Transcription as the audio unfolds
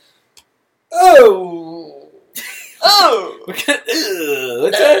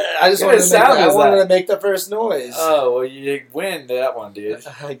What's that? I just What wanted, kind of I sound is wanted that? to make the first noise. Oh, well, you win that one, dude.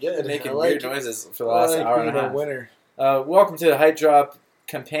 I get it. Making I like weird it. noises for the I last like hour and a being half. winner. Welcome to the Hype Drop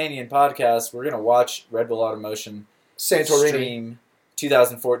Companion Podcast. We're going to watch Red Bull Automotion Santorini. stream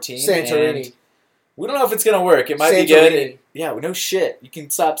 2014. Santorini. And we don't know if it's going to work. It might be good. Santorini. Yeah, no shit. You can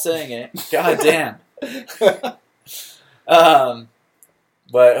stop saying it. God damn.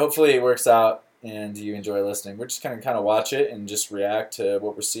 But hopefully it works out and you enjoy listening. We're just going to kind of watch it and just react to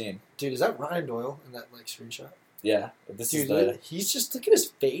what we're seeing. Dude, is that Ryan Doyle in that screenshot? Yeah. This Dude, is the... he's just, look at his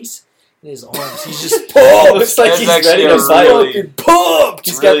face and his arms. He's just Oh, looks like That's he's actually ready to a fight. really- fucking pumped.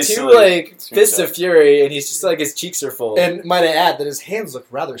 He's really got two, silly fists screenshot. of fury, and he's just like, his cheeks are full. And might I add that his hands look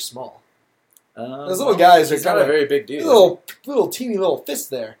rather small. Those little Well, guys are he's not kinda- a very big dude. Little teeny little fist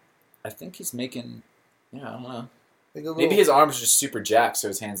there. I think he's making... Yeah, I don't know. Like a little, Maybe his arms are just super jacked, so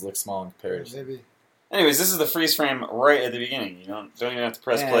his hands look small in comparison. Maybe. Anyways, this is the freeze frame right at the beginning. You don't even have to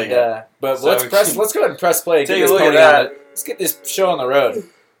press play And, yet. but So let's we press. can Let's go ahead and press play. take Get a this look pony at on that. the- Let's get this show on the road.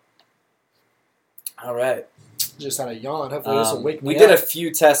 All right. Just had a yawn. Hopefully this will wake me We up. did a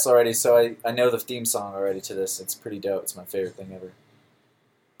few tests already, so I know the theme song already to this. It's pretty dope. It's my favorite thing ever.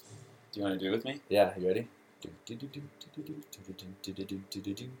 Do you want to do it with me? Yeah, you ready?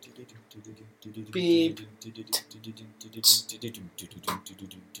 Beep.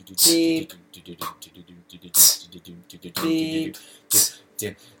 Beep.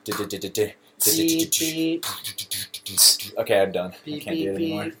 Beep, beep. Okay, I'm done. I Beep, can't do it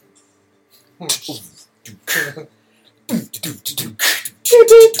beep, anymore.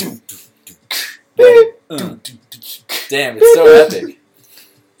 Damn, it's so epic.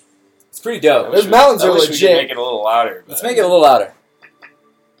 It's pretty dope. Those mountains I are wish we could legit. make it a little louder. Let's make it a little louder.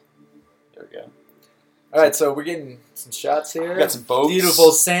 There we go. All right, so we're getting some shots here. We got some boats.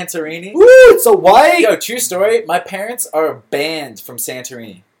 Beautiful Santorini. Woo, it's a white. Yo, true story. My parents are banned from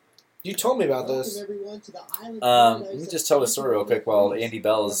Santorini. You told me about this. Let me just tell the story real quick while Andy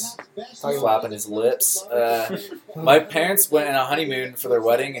Bell is flapping his lips. My parents went on a honeymoon for their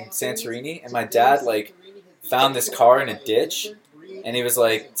wedding in Santorini, and my dad found this car in a ditch, and he was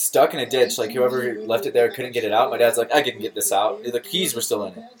stuck in a ditch. Whoever left it there couldn't get it out. My dad's like, I can get this out. The keys were still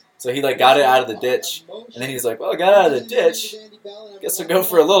in it, so he got it out of the ditch, and then he was like, well, I got it out of the ditch. Guess we'll go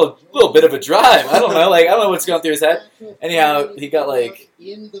for a little bit of a drive. I don't know. I don't know what's going through his head. Anyhow, he got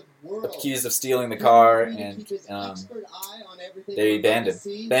accused of stealing the car, and they banned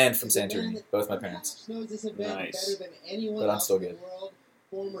him. Banned from Santorini. Both my parents. Nice. But I'm still good.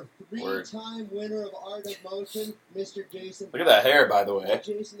 Word. Winner of Art of Motion, Mr. Jason. Look at that hair, by the way.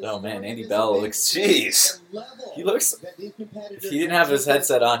 Oh man, Andy Bell looks. Jeez. He looks. If he didn't have his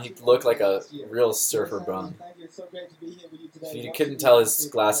headset on, he'd look like a real surfer bum. If you couldn't tell his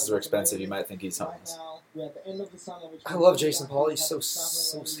glasses were expensive, you might think he's homeless. I love Jason Paul. He's so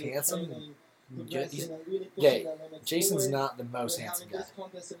handsome. Yeah, Jason's not the most handsome guy.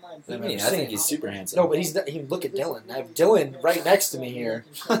 I mean, I think he's super handsome. No, but he's not, look at Dylan. I have Dylan right next to me here.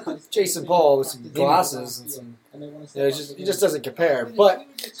 Jason Paul with some glasses and some. He just doesn't compare. But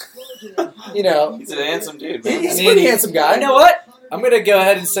He's a handsome dude, man. he's a pretty handsome guy. You know what? I'm gonna go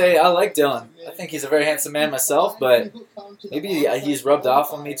ahead and say I like Dylan. I think he's a very handsome man myself, but maybe he's rubbed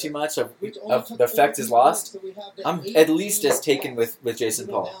off on me too much. Of the effect is lost. I'm at least as taken with Jason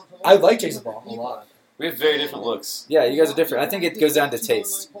Paul. I like Jason Paul a lot. We have very different looks. Yeah, you guys are different. I think it goes down to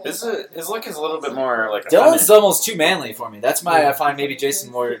taste. His look is a little bit more like Dylan's almost too manly for me. That's why I find maybe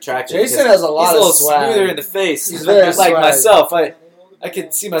Jason more attractive. Jason because has a lot he's a of little swag. smoother in the face. He's very Just like swag. myself. I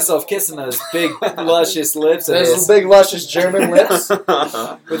could see myself kissing those big, luscious lips of There's his some big, luscious German lips.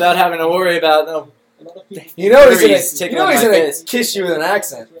 without having to worry about no. You know he's He's gonna, taking you know on he's my gonna face. kiss you with an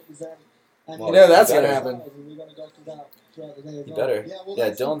accent. Well, You know that's you gonna better. happen. You better. Yeah,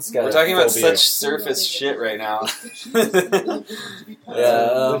 Dylan's got. We're talking about full beard. such surface shit right now.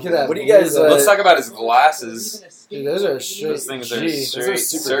 Yeah. Look at that. What do you guys? Let's talk about his glasses. Dude, those are straight. Those things are Gee. Those are straight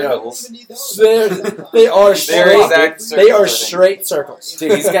super dope. circles. They are They're straight. exact circles. They are I think. straight circles.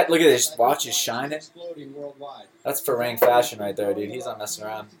 Dude, he's got. Look at this. Watch is shining. That's Farang fashion right there, dude. He's not messing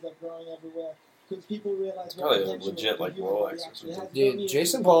around. Probably a legit Rolex or something. Dude,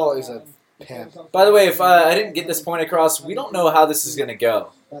 Jason Paul is a pimp. By the way, if I didn't get this point across, we don't know how this is gonna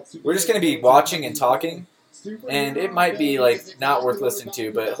go. We're just gonna be watching and talking, and it might be not worth listening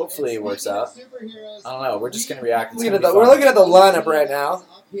to, but hopefully it works out. I don't know. We're just gonna react. It's Look at gonna be we're fun. looking at the lineup right now.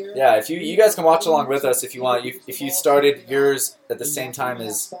 Yeah, if you guys can watch along with us if you want. If you started yours at the same time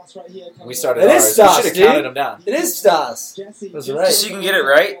as we started It ours, is we Stas, should have dude. counted them down. It is Stas. That's right. So you can get it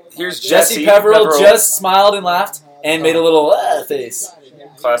right. Here's Jesse Jesse Peverill just smiled and laughed and made a little face.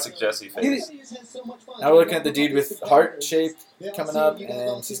 classic Jesse face. Now we're looking at the dude with heart shape coming up,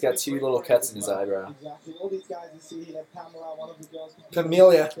 and he's got 2 little cuts in his eyebrow.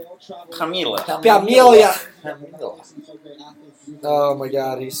 Camellia. Camila. Camellia. Oh my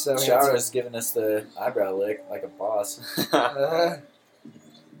God, he's so Shower handsome. is giving us the eyebrow lick like a boss.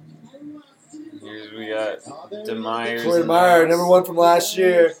 Here's we got DeMyers. Corey Meyer, number 1 from last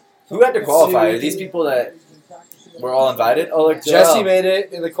year. Who had to qualify? Are these people that were all invited? Oh, look, Jesse Joel. made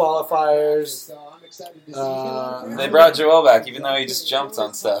it in the qualifiers. They brought Joel back, even though he just jumped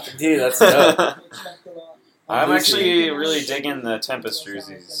on stuff. Dude, that's dope. I'm actually really digging the Tempest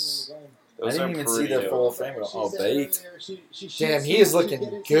jerseys. I Those didn't are even see pretty the dope. full frame. Oh, baked. Damn, he is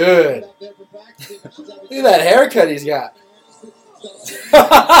looking good. Look at that haircut he's got.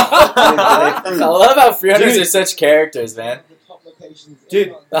 I love how freerunners Dude. are such characters, man.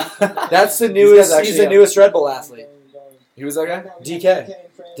 Dude, that's the These newest. guys actually He's the have- newest Red Bull athlete. Who was that guy? DK.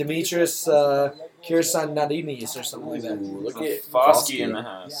 Demetrius Kirsanadinis or something like that. Ooh, look at Foskey in the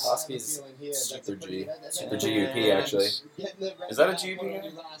house. Foskey's super G. Super GUP, actually. Is that a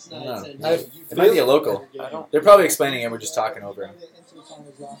GP? No. I It might be a local. I don't. They're probably explaining it. We're just talking over him.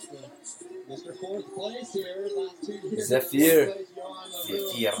 Zephyr.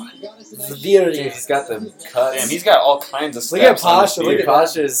 Severe. Dude, he's got the cuts. Damn, he's got all kinds of Look at steps on his Pasha, beard. look at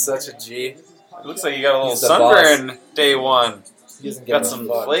Pasha is such a G. It looks like he got a little He's the boss. sunburn day 1. He doesn't give Got a some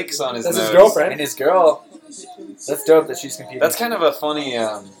fuck. flakes on his That's nose. his girlfriend. And his girl. That's dope that she's competing. That's kind of a funny.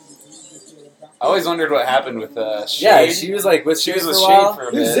 I always wondered what happened with Shade. yeah, she was like with She Shade was for with a while. Shade for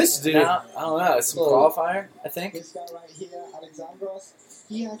a Who's bit. this dude? Now, I don't know. It's some Oh. qualifier, I think. This guy right here, Alexandros,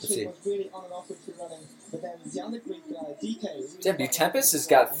 he see. actually was really on and off with free running, but then the other Greek guy, DK. Damn, dude, Tempest has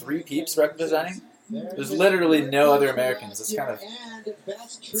got 3 peeps representing. There's literally no other Americans. It's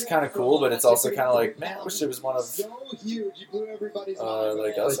kind of cool, but it's also kind of like, man, I wish there was one of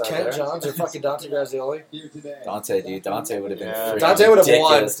like us Like out Ken there. Johns or fucking Dante Grazioli. Dante, dude, Dante would have been Yeah. freaking Dante would have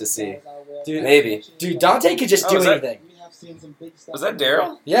ridiculous won. to see. Dude, Maybe. dude, Dante could just Oh, do is that- anything. Was that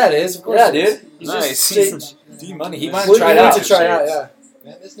Daryl? Yeah, it is. Of course. Yeah, it is. dude. He's Nice. just D money. He might He try it wanted out. to try out. Yeah.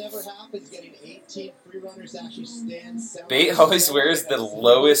 Man, this never happens. Getting 18 free runners actually stands. Bait always wears the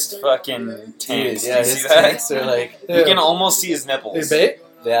lowest fucking Dude, tanks. yeah, Do you his see that? tanks are like, You can almost see his nipples. Hey, bait.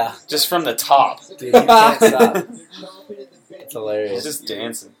 yeah, Just from the top. dude, he can't stop. It's hilarious. He's just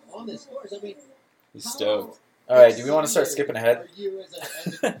dancing. He's stoked. All right, do we want to start skipping ahead?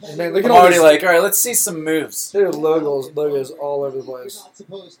 Man, look I'm at all already these. like, all right, let's see some moves. There are logos all over the place.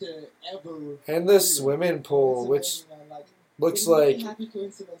 And the swimming pool, which looks like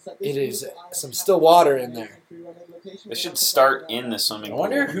it is some still water in there. They should start in the swimming I pool.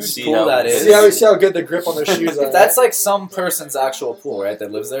 wonder and whose see pool how that it is. See how good the grip on their shoes are. If that's like some person's actual pool, right,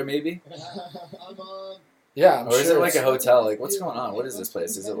 that lives there, maybe? yeah, I'm Or is sure it like a it's- hotel? Like, what's going on? What is this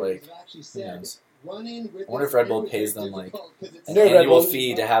place? Is it like, who knows? I wonder if Red Bull pays them like an No, Red annual Bull-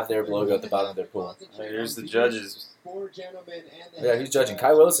 fee to have their logo at the bottom of their pool. Here's the judges. Yeah, who's judging?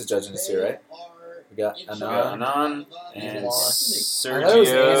 Kai Willis is judging this year, right? We got We got Anon. Anon and I know it was Anon,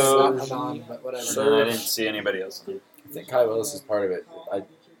 Sergio. not Anon, but whatever. And then I didn't see anybody else. I think Kai Willis is part of it. I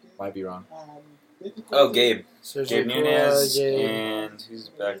might be wrong. Oh, Gabe. Sergio Gabe Cora, Nunez. Gabe. And who's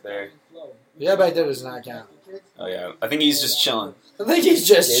back there? Yeah, back there does not count. Oh, yeah. I think he's just chilling. I think he's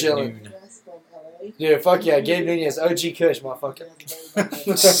just Gabe chilling. Noon. Dude, fuck yeah, Gabe Nunez, OG Kush, motherfucker.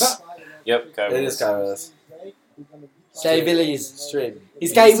 Yep, Kai It is Kai Willis. Kai Willis. Straight.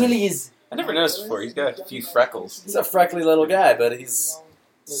 He's Kai Willis. I never noticed before. He's got a few freckles. He's a freckly little guy, but he's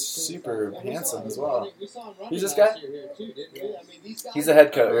super handsome as well. Who's this guy? He's the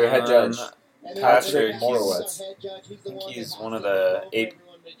head coach or head judge. Patrick Morowitz. I think he's one of the eight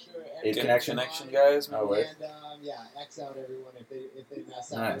Eight Connection. guys. Oh, wait. Yeah, X out everyone if they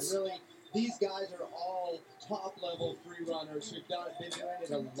mess up. Nice. And really, these guys are all top level free runners who've been doing it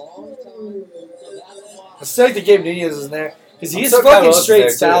a long time. So that's why. I'm stoked that Gabe Nunez is in there. Because I'm he's so Kai fucking Willis is straight there,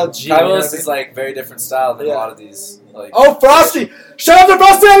 too. style G. Kai you know Willis what I is mean? like very different style than Yeah. a lot of these. Like, Oh, Frosty! Shout out to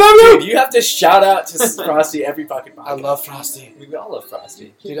Frosty, I love dude, you! you have to shout out to Frosty every fucking podcast. I love Frosty. We all love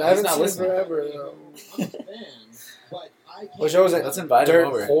Frosty. Dude, I He's haven't not seen him listening. forever. Though. I'm a fan, but I can't- Wish I wasn't Let's invite him dirt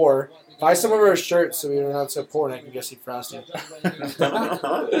over. poor. Buy some of our shirts so we don't have so poor and I can go see Frosty.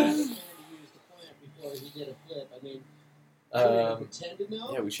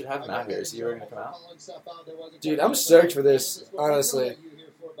 Yeah, we should have him out here. Is he ever gonna come out? Dude, I'm stoked for this, honestly.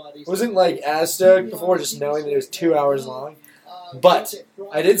 Wasn't like as stoked before just knowing that it was 2 hours long. But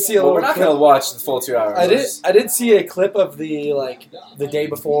I did see a Well, little we're not clip. gonna watch the full 2 hours. I did see a clip of the day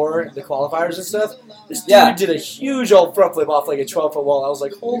before the qualifiers and stuff. This dude Yeah. did a huge old front flip off like a 12-foot wall. I was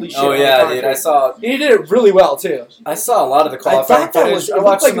like, holy shit! Oh on yeah, the dude. concrete. He did it really well too. I saw a lot of the I qualifying thought that footage. was. It I looked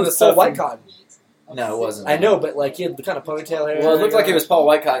watched like some it of the was Paul stuff. Whitecott. No, it wasn't. I know, but like he had the kind of ponytail hair. Well, it looked like it was Paul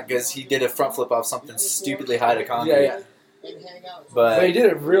Whitecott because he did a front flip off something stupidly high to concrete. Yeah. But he did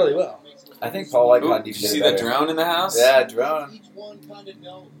it really well. I think Paul Whitecott Ooh, did did you it see better. the drone in the house? Yeah, drone.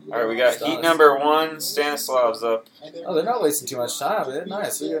 Alright, we got heat number 1, Stanislav's up. Oh, they're not wasting too much time. They're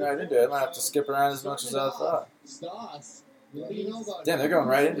nice. They're getting right into it. I might have to skip around as much as I thought. Damn, they're going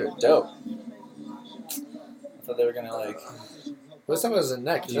right into it. Dope. I thought they were gonna like What's up with his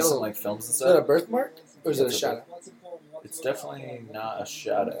neck? do some like films and Is that a stuff. birthmark or is it a shadow? It's definitely not a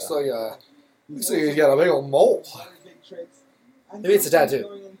shadow. Looks like he's got a big old mole. Maybe it's a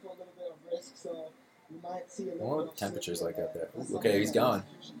tattoo. What are temperatures like out there? Ooh, okay, he's going.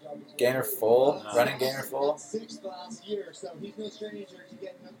 Gainer full, running gainer full.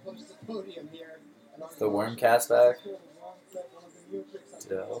 The worm cast back.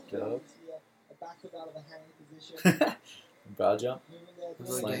 Dope. Broad jump.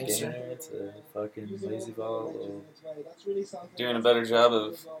 Slant gainer to fucking lazy ball. Doing a better job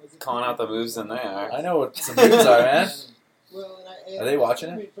of calling out the moves than they are. I know what some moves are, man. Are they watching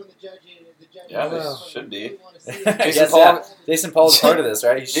it? Yeah, they Wow. should be. Jason Paul. Jason Paul's part of this,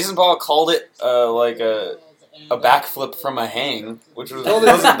 right? He's Jason Paul called it like a backflip from a hang, which Oh,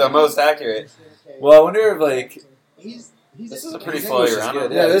 wasn't the most accurate. Well, I wonder if like This is a pretty His flowy English is round.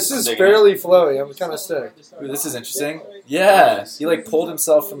 good, Yeah, this I'm is digging fairly flowy. I'm kind of stoked. ooh, this is interesting. Yeah, he like pulled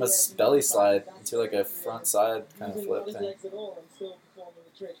himself from a belly slide into like a front side kind of flip thing.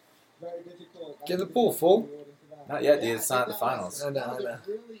 Get the pool full. Not yet, dude. It's not the finals. I know.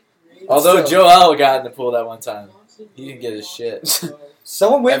 Although So- Joel got in the pool that one time, he didn't get his shit.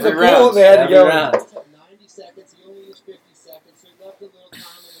 Someone went in the Every pool round. and they had to Every go. round.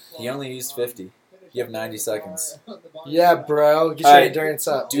 He only used 50. You have 90 seconds. Yeah, bro. Get All your right. endurance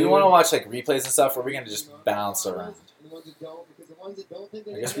up. Do we want to watch like replays and stuff, or are we gonna just bounce around?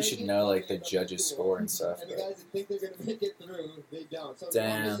 I guess we should know like the judges' score and stuff. But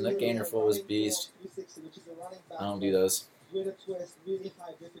damn, that gainer full was beast. I don't do those. With a twist, really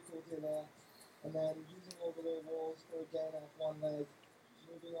high difficulty there. And then using overload walls for a gain off one leg.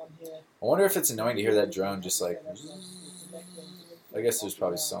 Moving on here. I wonder if it's annoying to hear that drone just like. I guess there's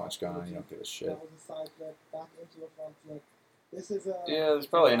probably so much going on you don't give a shit. That was a side flip, back into a front flip. This is a, Yeah, there's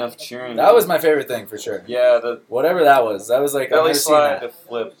probably enough cheering. That was my favorite thing for sure. Yeah, the Whatever that was like I've belly never seen slide to that.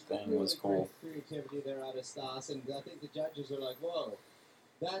 flip thing was cool. Creativity there out of Stas, and I think the judges are like, "Whoa,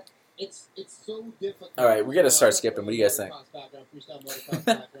 that it's so difficult." All right, we gotta start skipping. What do you guys think?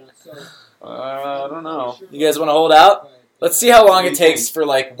 I don't know. You guys want to hold out? Let's see how long it takes for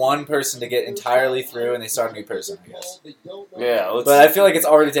like one person to get entirely through and they start a new person, I guess. Yeah, let's. But I feel like it's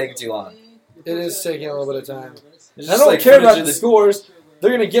already taking too long. It is taking a little bit of time. It's I just don't like care about footage the of scores. They're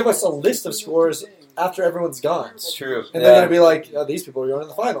going to give us a list of scores after everyone's gone. It's true. And they're Yeah. going to be like, oh, these people are going to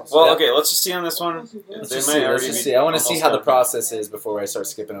the finals. Well, Yeah. okay, let's just see on this one. Let's They just might see. Let's already just be see. I want to see almost how the done. process is before I start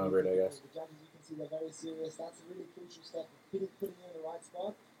skipping over it, I guess. The judges, you can see they're very serious. That's a really crucial step. Putting you in the right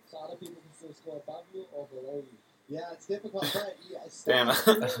spot so other people can still score above you or below you. Yeah, it's difficult, but yeah, it's Damn.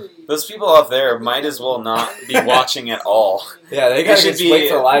 really- Those people off there might as well not be watching at all. Yeah, they gotta should just be- wait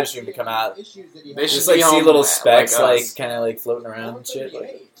for the live stream to come out. issues that you They have. should Just like be see home little like specks us. like kind of like floating around and shit.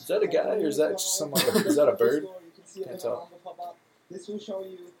 Like, is that a guy or is that just some like is that a bird? Can't tell. This will show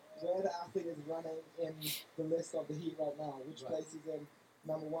you where the athlete is running in the list of the heat right now, which place he's in.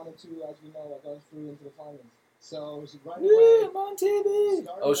 Number 1 and 2, as we know, are going through into the finals. So right Yeah, away. I'm on TV.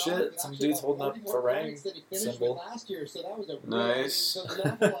 started Oh off shit! with Some actually dude's about holding up 44 for rank points that he finished with symbol. last year, so that was a Nice. so the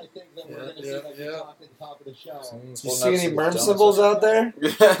level I think that we're going to see Yeah, that we yeah. talked at the top of the show. Someone's You holding see up any some merm donuts. symbols out there?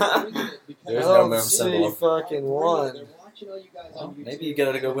 There's I no don't merm see symbol. fucking one. They're watching all you guys Well, on YouTube. maybe you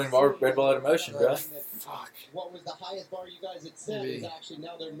gotta go win more Red Bull out of motion, bro. Fuck. What was the highest bar you guys had set is Maybe. actually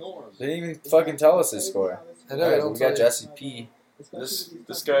now their norm. They didn't even fucking tell us his score. I know, Alright, don't we tell got you. Jesse P.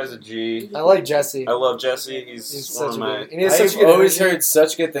 This guy's a G. I like Jesse. I love Jesse. He's He's one such of a my. good. And he has such I've good always energy. heard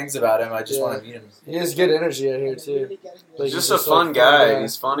such good things about him. I just Yeah. want to meet him. He has good energy out here too. Like, He's just a fun guy.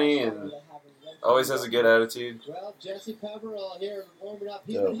 He's funny and always has a good attitude. Well, Jesse Peverell here warming up.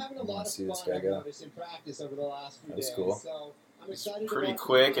 He's Dope. been having a I wanna lot of see this fun guy I've go. noticed in practice over the last few That was days. cool. So I'm He's excited to pretty watch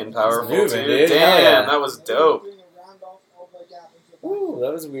quick him. and powerful moving, too. dude. Damn, Yeah. that was dope. Doing a round-off over a gap into the Ooh, back.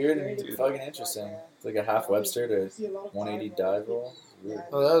 that was weird and Dude. fucking interesting. It's like a half Webster to You see a lot of 180 time dive roll. Weird.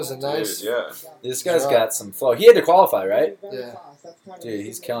 Oh, that was a nice. Dude, yeah. This guy's got some flow. He had to qualify, right? Yeah. Dude,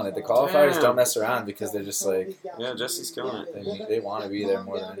 he's killing it. The qualifiers Damn. don't mess around because they're just like, Yeah, Jesse's killing it. they want to be there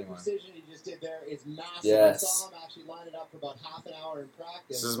more than anyone. Yes.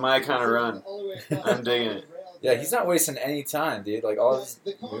 This is my kind of run. I'm digging it. Yeah, he's not wasting any time, dude. Like, all his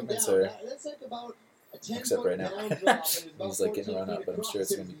movements are, except right now. He's like getting run up, but I'm sure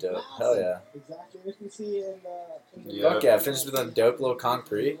it's going to be dope. Hell yeah. Yeah. Fuck yeah, finished with a dope little Kong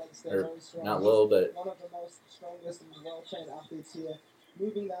Prix. Or, not little, but one of the most strongest and well-trained athletes here.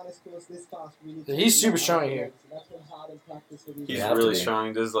 Moving down this course this fast really Yeah, he's super strong here. That's been hard in practice for these He's You have to really be. strong.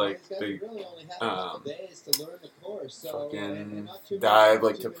 He does like These guys the really only had a couple days to learn the course, so, fucking and not too dive, many-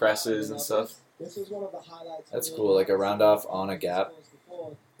 like, too to many presses and hours. stuff. This was one of the highlights for That's me. cool, like a round off on a gap.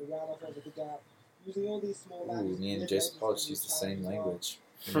 Before, the round off over the gap. Using all these small Ooh, laps, me and mid Jason ranges Paul for just these used the same times as well. language.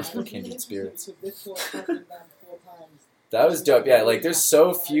 We must be kindred spirits. This course has been done 4 times. That was dope. Yeah, like there's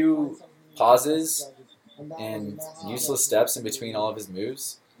so few pauses and useless steps in between all of his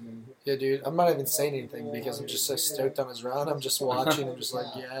moves. Yeah, dude. I'm not even saying anything because I'm just so stoked on his run. I'm just watching. I'm just like,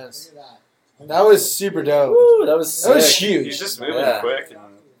 yes. That was super dope. Woo, that was That was sick. huge. He's just moving Yeah. quick and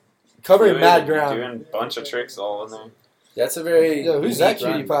Covering fluid mad and ground. doing a bunch of tricks all in there. That's a very Yo, who's that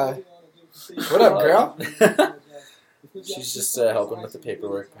unique cutie run. pie? What up, girl? She's just helping with the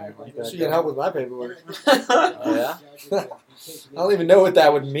paperwork, apparently. She can help with my paperwork. Oh, yeah? I don't even know what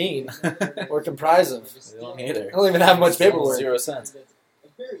that would mean or comprise of. I don't either. I don't even have much paperwork. 0 cents. A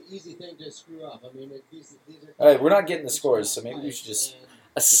very easy thing to screw up. I mean, these are. All right, we're not getting the scores, so maybe we should just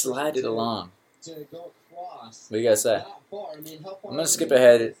slide it along. To go across What do you guys say? that far. I mean, how far I'm gonna are skip these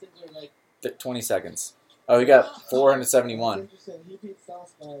ahead. things are like 20 seconds. Oh, we got 471.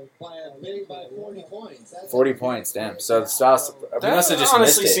 by 40 points. That's 40 points, damn. So Stas, we must have just missed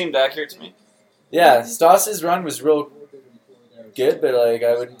honestly it. seemed accurate to me. Yeah, Stas's run was real good, but like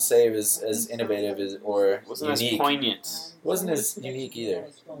I wouldn't say it was as innovative as or Wasn't as unique. poignant. Wasn't as unique either.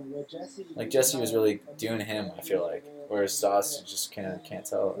 Like Jesse was really doing him, I feel like, whereas Stas you just can't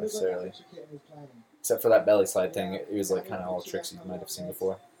tell necessarily. Except for that belly slide thing, it was like kind of all tricks you might have seen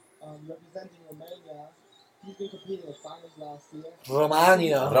before. Representing Romania, he's been competing in finals last year.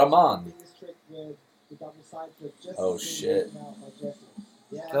 Romania. Raman. Biggest trick with the double side flip. Just Oh, seen shit. taken out by Jesse.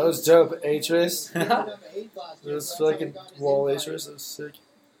 Yeah, That was dope. Atris. number 8 last It year. was fucking wall Atris. That was sick.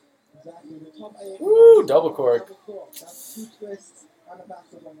 Exactly. The top 8. Woo, double cork. That's 2 twists and a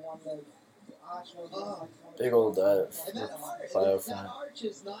backward on one leg. The arch was Oh. Big old And that Fly arch, off that front. arch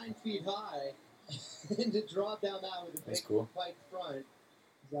is 9 feet high. And to drop down that with a That's big cool. spike front.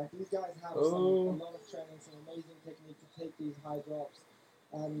 Exactly. These guys have Oh. a lot of training, some amazing technique to take these high drops.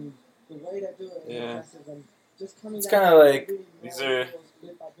 And the way they do it is Yeah. impressive. And just coming It's down kinda like- really these low are- angles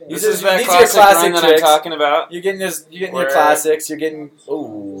bit by bit. These This are- is that these are classic classic run that tricks. I'm talking about. You're getting your Where- classics. You're getting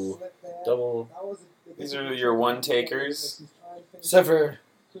ooh Slip there. double. That was a- These are your one takers. He's trying to finish Except for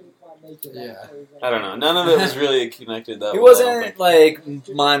couldn't quite make it. Yeah. I don't know. None of it was really connected that It well. wasn't like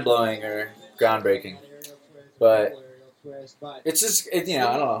mind blowing or groundbreaking, but it's just I don't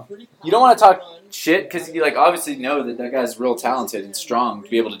know. You don't want to talk shit because you like obviously know that guy's real talented and strong to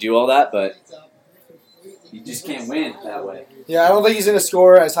be able to do all that, but you just can't win that way. yeah, I don't think he's gonna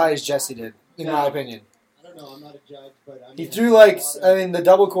score as high as Jesse did, in my opinion. I don't know. I'm not a judge, but I mean, He threw the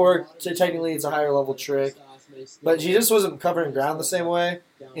double cork. Technically, it's a higher level trick, but he just wasn't covering ground the same way,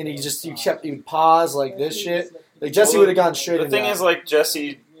 and he would pause like this shit. Like Jesse would have gone straight. The into thing that. is, like,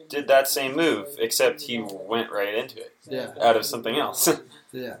 Jesse did that same move, except he went right into it yeah, out of something else.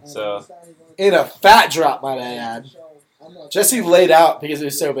 yeah, So, in a fat drop, might I add. Jesse laid out because it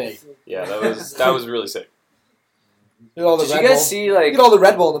was so big. yeah, that was really sick. Look at all the Did Red you guys Bull. see Look like at all the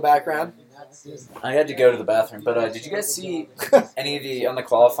Red Bull in the background. I had to go to the bathroom, but did you guys see any of the on the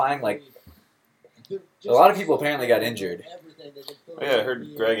qualifying? Like a lot of people apparently got injured. Oh, yeah, I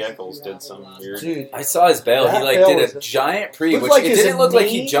heard Greg Eccles did some weird. Dude, I saw his bail. He That like bail did a was- giant pre, looked which like it his didn't look like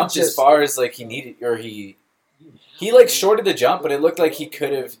he knee jumped as just- far as like he needed, or he like shorted the jump, but it looked like he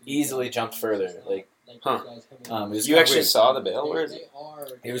could have easily jumped further. Like Huh. it was You kinda actually weird. saw the bail? Where is it?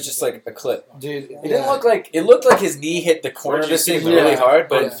 It was just like a clip. dude, It didn't look like it looked like his knee hit the corner Where'd of you this see thing it? really Yeah. hard,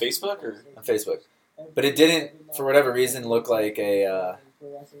 But but on Facebook or? on Facebook. But it didn't, for whatever reason, look like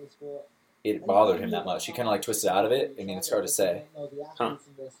it bothered him that much. He kind of like twisted out of it. I mean, it's hard to say. Huh.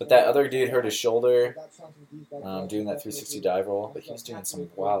 But that other dude hurt his shoulder doing that 360 dive roll. But he was doing some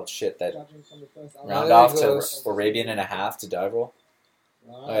wild shit. That round Yeah, off he to goes- Arabian and a half to dive roll.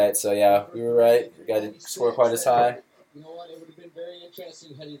 All right, so yeah, we were right. We got to score quite as high. You know what? It would have been very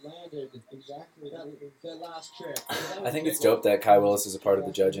interesting had he landed Exactly. that last trick. I think it's dope that Kai Willis is a part of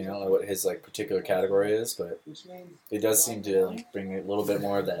the judging. I don't know what his like particular category is, but Which means it does seem to like bring a little bit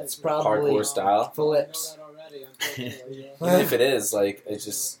more of that It's probably hardcore style. Phillips. Even if it is, like,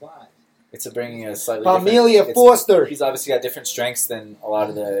 it's bringing a slightly Pamelia different, Foster. He's obviously got different strengths than a lot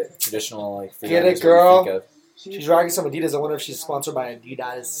of the traditional like. Get it, freerunners girl. we think of. She's rocking some Adidas. I wonder if she's sponsored by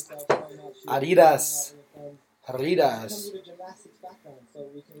Adidas. Adidas. Adidas. With a gymnastics background, so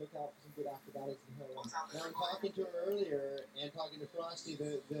we can look out for some good acrobatics in her. Now, I'm talking to her earlier and talking to Frosty.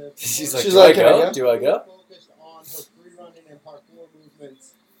 The She's like, She's do like, I "Can I go? go?" Do I go? focused on her free running and parkour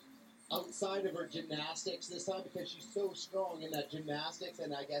movements outside of her gymnastics this time because she's so strong in that gymnastics,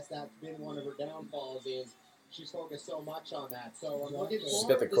 and I guess that's been one of her downfalls is she's focused so much on that. So I'm looking She's forward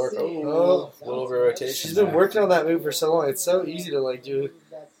got the to cork. seeing- Oh, a little over rotation. She's been working on that move for so long. It's so easy to like do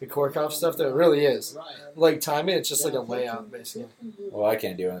the cork off stuff that it really is. Right. Like timing, it's just like a layout basically. Well, I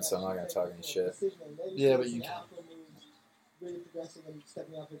can't do it, so I'm not gonna talk any shit. Yeah, but you can. Really progressing and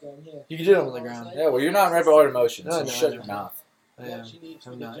stepping up again here. You can do it on the ground. Yeah, well, you're not in Red Bull Motion, No, so no, shut I your know. mouth. I am.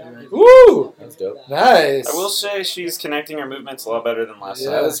 I'm not. You're right. Woo! Woo! That's dope. Nice. I will say she's connecting her movements a lot better than last So Yeah.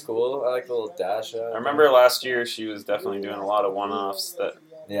 that time. was cool. I like the little dash. I remember last year she was definitely doing a lot of one-offs that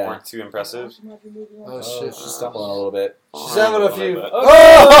Yeah. weren't too impressive. Oh Oh, shit. she's stumbling a little bit. She's having a few. But-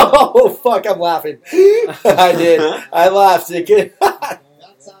 Oh fuck! I'm laughing. I did. I laughed. It could.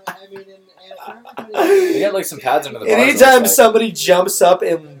 That's, I mean, and They got like some pads under the bars. Anytime it looks somebody jumps up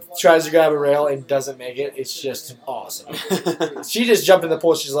and tries to grab a rail and doesn't make it, it's just awesome. She just jumped in the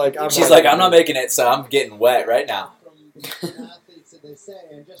pool. She's like, like. She's like, I'm not making it, so I'm getting wet right now. from athletes that they say,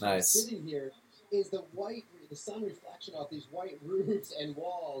 and just Nice. sitting here is the sun reflection off these white roofs and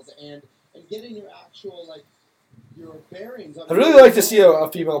walls, and getting your actual like your bearings. On I'd really like to see a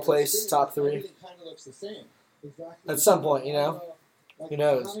female place top 3 Everything kind of looks the same. at some point. You know, who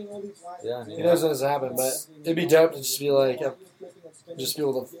knows? Yeah, I mean, Who knows when this happen? But it'd be dope to just be like, just be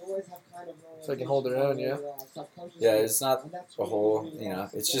able to fucking hold their own. You know? Yeah, it's not a whole, you know,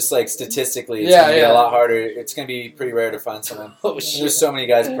 it's just like statistically, it's Yeah, going to be yeah. a lot harder. It's going to be pretty rare to find someone. Oh shit! There's so many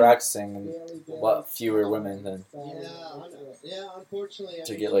guys practicing and a lot fewer women than Yeah, unfortunately. I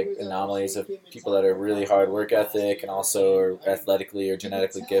to mean, get she like was, anomalies she of came in people that are top really last hard year, work last ethic and year, also are I mean, athletically or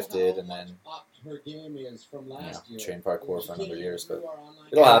genetically you can tell gifted how and then much up her game is from last year. train parkour for a She number of came years, but through our online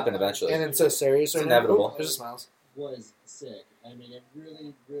it'll class happen eventually. And it's so serious. It's right now. inevitable. Oh, there's a smiles. was sick. I mean, it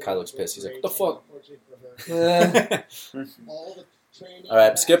really, really. Kai looks was pissed. He's like, great, "What the fuck?" and unfortunately for her, all the training All right,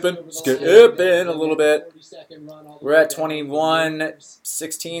 back skipping over the skipping line, a little bit. 40-second run all the We're way at down.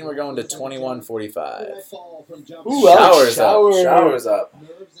 21:16. We're going to Could I 21:45. fall from jumping? Ooh, Alex Showers up. Shower. Showers up.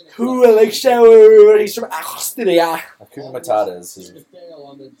 Nerves and Who Alex Shower? He's from Austria. Akuna Matata is his. to fail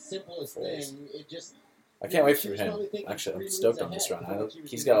on the simplest phrase. thing. It just. I can't wait for him. Actually, I'm stoked on this run.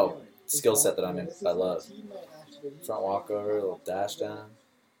 He's got a skill set that I love. Front walkover, little dash down,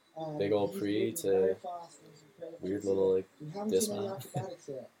 big old pre to weird little like dismount.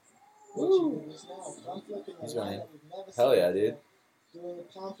 Woo! He's running. Hell yeah, dude. Doing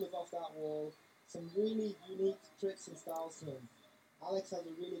a palm flip off that wall. Some really unique tricks and styles to him. Alex has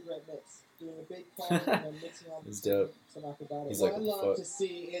a really great mix. Doing a big palm and then mixing up He's dope. some acrobatics. He's What like I a love foot. to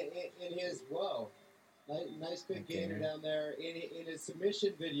see in his nice big gainer down there in his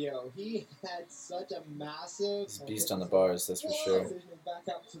submission video. He had such a massive. He's a beast on the bars, that's for sure.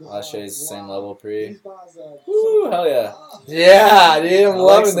 Lachey's the same Wow. level pre. These bars are Woo, hell yeah. Yeah, dude, I'm I like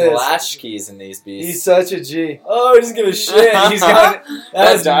loving some this. lash keys in these beasts. He's such a G. Oh, he doesn't give a shit. He's going.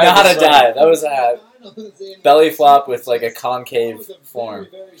 That was dive not was a dive. That was a In- belly flop with like a concave That was a form.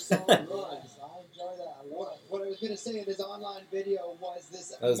 Very, very solid run. I enjoy that. What I was going to say in his online video was this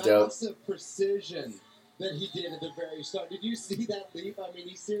That was dope. massive precision that he did at the very start. Did you see that leap? I mean,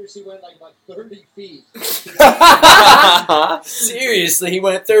 he seriously went like about 30 feet. Seriously, he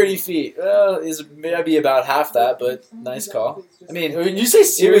went 30 feet. Well, is maybe about half that, but nice call. I mean, When you say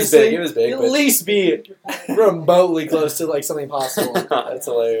seriously, It was big, at but least be remotely close to like something possible. that's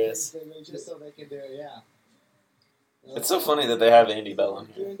hilarious. Just so they can do it, yeah. It's so funny that they have Andy Bell in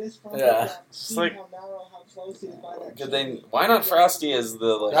here. Yeah. It's like, why not Frosty as the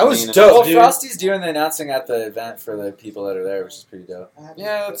like? That was main dope, Well, dude. Frosty's doing the announcing at the event for the people that are there, which is pretty dope.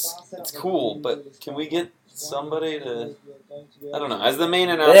 Yeah, it's cool, but can we get somebody to? I don't know. As the main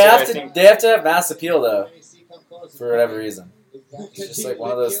announcer, I think They have to have mass appeal though, for whatever reason. It's just like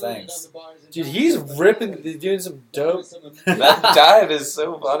one of those things. Dude, he's ripping, doing some dope. that dive is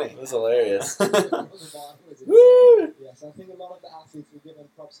so funny. It was hilarious. Woo! Yes, I think a lot of the athletes will give them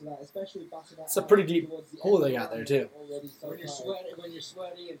props for that, especially batting It's a pretty deep pool they got there, too. When you're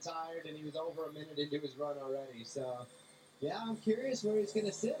sweaty and tired, and he was over a minute into his run already, so Yeah, I'm curious where he's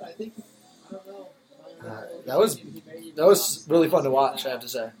gonna sit. I think I don't know. That was really fun to watch, I have to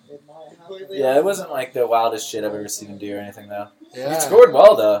say. Yeah, it wasn't like the wildest shit I've ever seen him do or anything though. Yeah. He scored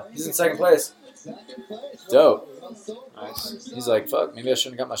well though. He's in second place. Dope. Nice. He's like, fuck, maybe I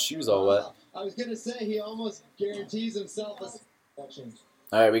shouldn't have got my shoes all wet. I was gonna say he almost guarantees himself a section.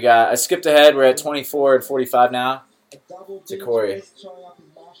 All right, I skipped ahead. We're at 24 and 45 now. To Corey.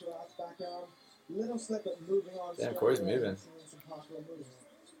 Damn, Corey's moving.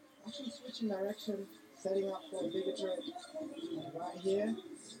 Actually switching direction, setting up for a bigger trick. Right here,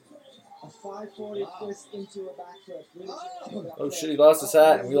 a 540 twist into a backflip. Really Oh shit, he lost his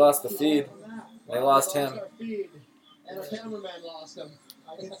hat and we lost the feed. They lost him. And our cameraman lost him.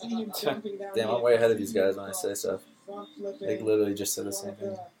 I can see him jumping down. Damn, I'm way ahead of these guys when I say stuff. Front flipping. They literally just said the same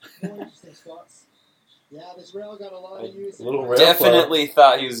thing. More interesting spots. Yeah, this rail got a lot of use. Little rail Definitely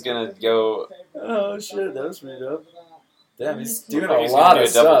thought he was gonna go. Oh shit, that was pretty dope. Damn, he's doing He a was lot gonna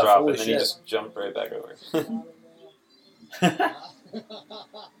of do a double stuff. drop, Holy and then he shit. just jumped right back over.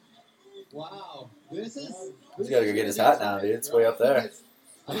 Wow, this is. He's gotta go get his hat now, dude. It's way up there.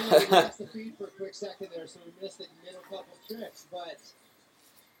 I don't know, we lost the feed for a quick second there, so we missed the middle couple tricks, but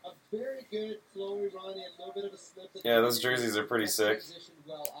a very good flowy run and a little bit of a slip. Yeah, those jerseys are pretty sick. Positioned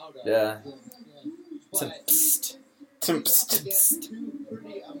well out of. Yeah. But Psst. again, two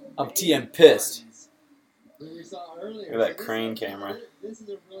pretty I'm amazing TM pissed. runs that we saw earlier. Look at that So crane this is- camera. This is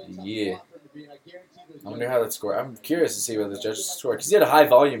a really tough Yeah. spot for him to be in. I guarantee there's I wonder how that score. I'm curious to see what the judges score because he had a high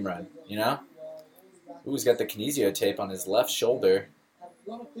volume run. You know? Ooh, he's got the kinesio tape on his left shoulder. A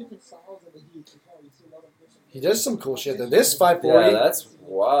lot of different styles of the heat. You see a lot of different. He does some cool shit though. This 540. Yeah, that's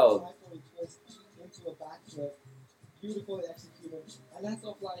wild. 540 twist into a backflip, beautifully executed, and that's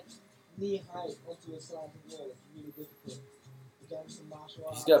off like knee height onto a slanting wall. It's really difficult. Again, some martial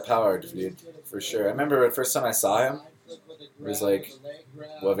arts. He's got power, dude, for sure. I remember the first time I saw him, it was like,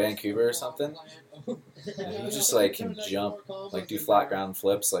 Vancouver or something. And he just like can jump, like do flat ground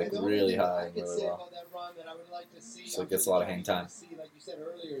flips like really high and really well. So it gets a lot of hang time.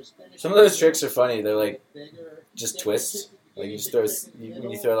 Some of those tricks are funny. They're like just twists. Like you just throw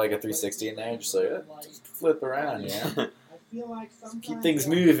when you throw like a 360 in there, just like just flip around, yeah. I feel like sometimes Keep things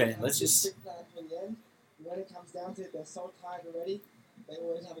they moving. have Let's a just. strict plan for the end. When it comes down to it, they're so tired already. They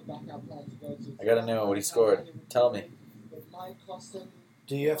always have a backup plan to go to. I gotta know what he scored. Tell me. It might cost them.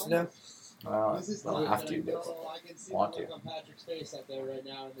 Do you have to know? Well, This is I don't have to, but I can see want the to. look on Patrick's face up there right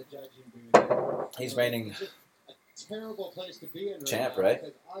now in the judging booth. he's reigning Just a terrible place to be in right champ, now, right?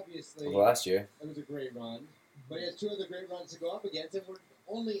 because obviously, of last year. it was a great run, but he has two other great runs to go up against, and we're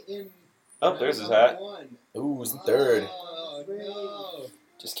only in. Oh, there's his round hat. one. Ooh, he's in third. Oh, no.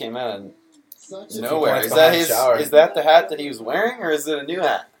 Just came out of Such Few nowhere. points Is that behind his? the shower. Is that the hat that he was wearing, or is it a new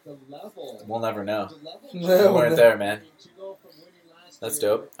hat? the level. We'll never know. The level No, We weren't there, man. to go from winning last That's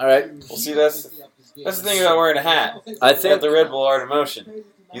year dope. All right. to Well, see, that's the thing about wearing a hat. I It's got think the Red Bull Art of Motion.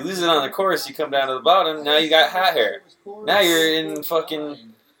 You lose it on the course, you come down to the bottom. Now you got hat hair. Now you're in fucking.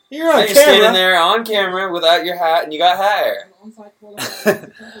 You're Now on you're standing camera. there on camera without your hat, and you got hat hair.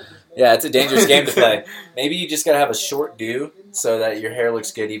 Yeah, it's a dangerous game to play. Maybe you just gotta have a short do so that your hair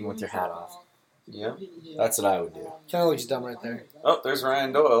looks good even with your hat off. Yeah. That's what I would do. Kind of looks dumb right there. Oh, there's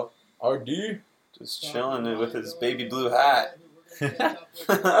Ryan Doyle, RD. just chilling with his baby blue hat.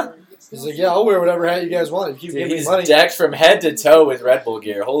 He's like, yeah, I'll wear whatever hat you guys want. If you Dude, give me he's money. decked from head to toe with Red Bull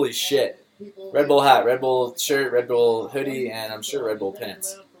gear. Holy shit. Red Bull hat, Red Bull shirt, Red Bull hoodie, and I'm sure Red Bull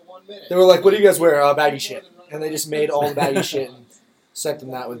pants. They were like, what do you guys wear? Baggy shit. And they just made all the baggy shit and sent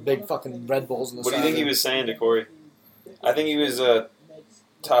them that with big fucking Red Bulls in the What do side. you think he was saying to Corey? I think he was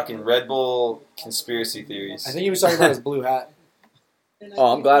talking Red Bull conspiracy theories. I think he was talking about his blue hat.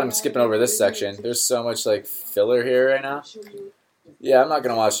 Oh, I'm glad I'm skipping over this section. There's so much like filler here right now. Yeah, I'm not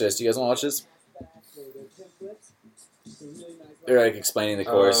gonna watch this. Do you guys want to watch this? They're like explaining the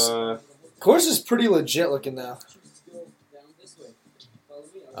course. Course is pretty legit looking though.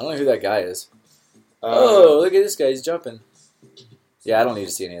 I don't know who that guy is. Oh, look at this guy. He's jumping. Yeah, I don't need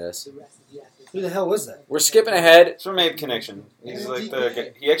to see any of this. Who the hell was that? We're skipping ahead. It's from Abe Connection. He's like the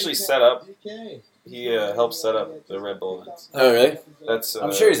guy. He actually set up. He helped set up the Red Bull events. Oh, really? That's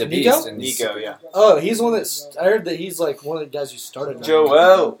I'm sure he's a Nico? beast. And he's- Nico. Yeah. Oh, he's the one that I heard that he's like one of the guys who started.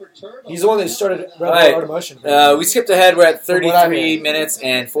 Joel. He's the one that started Red Bull Alright. Art of Motion. We skipped ahead. We're at From what I 33 heard. minutes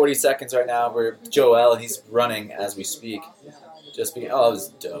and 40 seconds right now. We're Joel, and he's running as we speak. Just being, oh, that was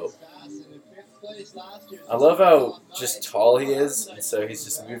dope. I love how just tall he is, and so he's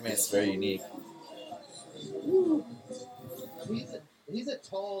just movement's very unique. He's a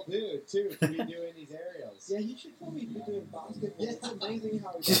tall dude too to be doing these aerials. Yeah, he should probably be doing basketball. It's amazing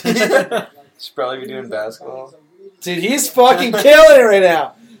how he Should probably be doing basketball. He's a really Dude, he's fucking killing it right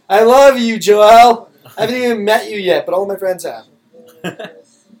now. I love you, Joel. I haven't even met you yet, but all my friends have.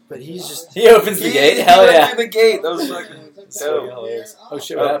 But he's just... He opens the gate. He Hell went yeah. through the gate. That was fucking So dope. hilarious. Oh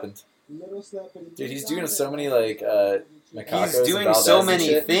shit! What happened? Dude, he's doing so many like Macacos He's and doing Valdez so and many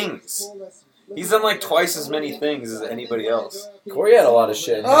shit. things. He's done like twice as many things as anybody else. Corey had a lot of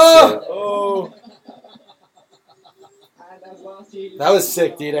shit. In his Oh! shit. Oh! That was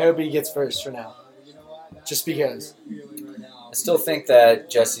sick, dude. I hope he gets first for now. Just because. I still think that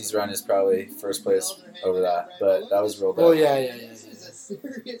Jesse's run is probably first place over that, but that was real Oh, dope. yeah.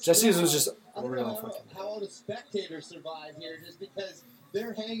 Jesse's was just I don't real know fucking... how all the spectators survive here just because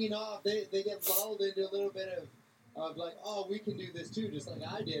they're hanging off. They get lulled into a little bit of like, oh, we can do this too, just like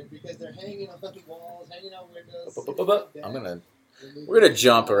I did, because they're hanging on walls, hanging on windows. We're gonna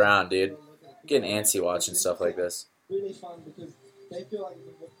jump around, dude. Getting antsy watching stuff like this. Really fun because they feel like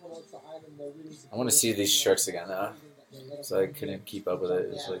when it's the island, they're really. I want to see these tricks again though, so I couldn't keep up with it.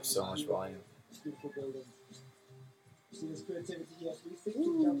 It's like so much volume. Beautiful building. See this creativity here.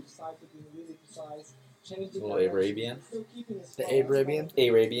 360 jump side to being really precise. Changing Little Arabian. Still keeping his The Arabian?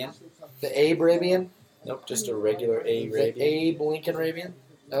 Arabian. The Abe-Rabian? Nope, just a regular The Arabian. Abe Lincoln Rabian?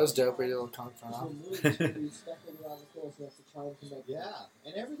 That was dope. We did a little conk front off. Yeah,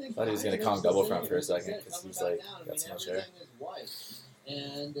 and everything. Thought he was gonna conk double front for a second because he's like got so much hair.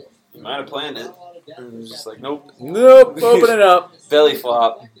 And He might have planned it. And he was just like, nope. Nope, open it up. Belly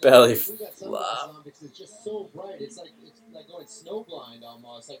flop. Belly flop. It's just so bright. It's like going snowblind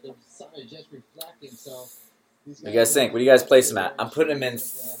almost. Like the sun is just reflecting. So. What do you guys think? What do you guys place him at? I'm putting him in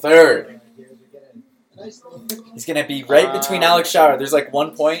third. He's gonna be right between Alex Shower. There's like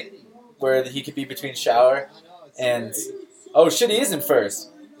one point where he could be between Shower and oh shit, he is in first.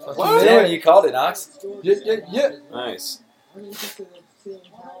 What? Damn, you called it, Knox. Yeah. Nice. You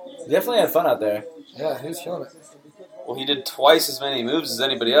definitely had fun out there. Yeah, he was killing it. Well, he did twice as many moves as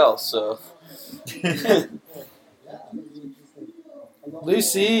anybody else, so.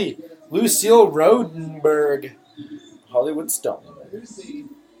 Lucille Rodenberg. Hollywood Stone.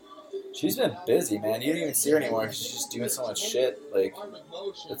 She's been busy, man. You don't even see her anymore. She's just doing so much shit. Like,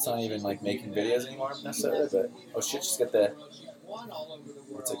 it's not even like making videos anymore necessarily. But oh shit, she's got the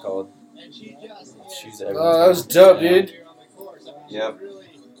what's it called? Shoes that Oh, that was dope, dude. Yep.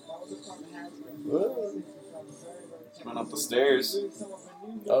 Went up the stairs.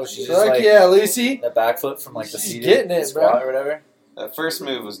 Oh, she's just Fuck like yeah, Lucy. that backflip from like the She's seated getting it, squat bro. or whatever. That first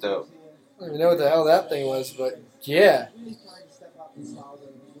move was dope. I don't even know what the hell that thing was, but yeah.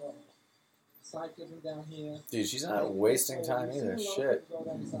 Dude, she's not wasting time either. Shit.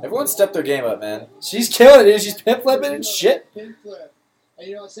 Everyone stepped their game up, man. She's killing it, dude. She's pimp flipping and shit. And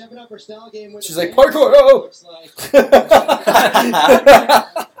you know, stepping up her style game with She's the like, dance, parkour, oh! looks like-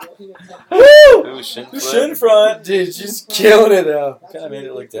 Woo! It was shin flip. Shin front. Dude, she's killing it, though. Kind of made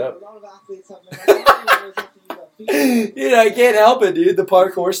it look dope. Dude, I can't help it, dude. The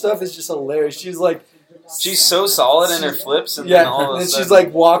parkour stuff is just hilarious. She's like... She's so solid in her flips, and then Yeah, all of and a then sudden... she's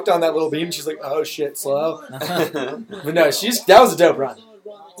like walked on that little beam, and she's like, oh shit, slow. But no, that was a dope run.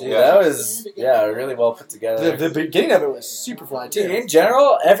 Dude, that was, really well put together. The beginning of it was super fly, Dude, too. in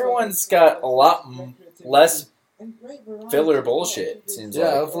general, everyone's got a lot less filler bullshit, it seems Yeah,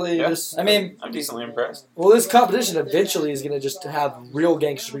 like. hopefully Yeah. this... I mean, I'm decently impressed. Well, this competition eventually is going to just have real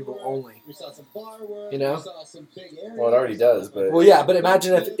gangster people only. We saw some bar work, You know? we saw some big areas. well, it already does, but... Well, yeah, but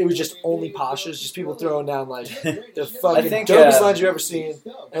imagine if it was just only Pashas, just people throwing down, like, the fucking think, dopest lines you've ever seen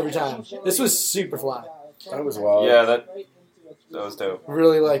every time. This was super fly. That was wild. Yeah, that was dope.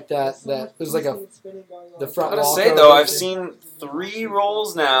 Really like that. It was like the front I gotta wall say, throw though, I've shit. seen 3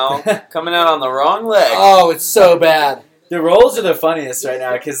 rolls now coming out on the wrong leg. Oh, it's so bad. The rolls are the funniest right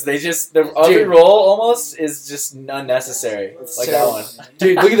now, because they just... The other Dude. roll, almost, is just unnecessary. Like that one.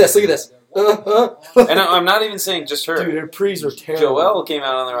 Dude, look at this, look at this. And I'm not even saying just her. Dude, her pre's were terrible. Joelle came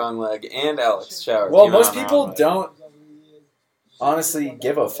out on the wrong leg, and Alex Shower. Well, came out most on the people wrong leg. don't honestly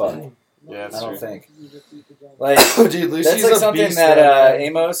give a fuck. Yeah, I that's don't true. think. Like, Dude, Lucy's that's like a something beast, that man.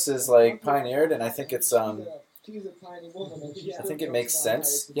 Amos is like pioneered, and I think it's I think it makes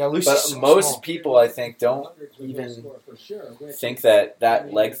sense. Yeah, Lucy's But so most small. people, I think, don't even think that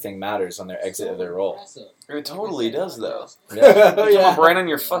leg thing matters on their exit of their roll. It totally does, though. Yeah. Oh, Come yeah. up right on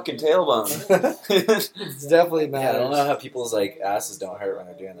your fucking tailbone. It's definitely Yeah, I don't know matters. how people's like asses don't hurt when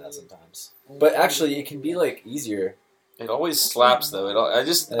they're doing that sometimes. But actually, it can be like easier. It always slaps, though. I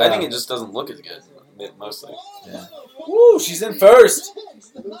think it just doesn't look as good, mostly. Yeah. Woo! She's in first.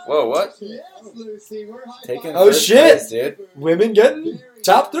 Whoa, what? Taking Oh, first shit. place, dude. Women getting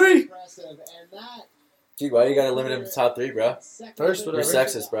top 3. Dude, why you gotta limit him to top 3, bro? First, You're whatever.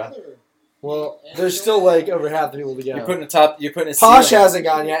 sexist, bro. Well, there's still like over half the people to You're go. putting a top. You're putting a Posh ceiling. hasn't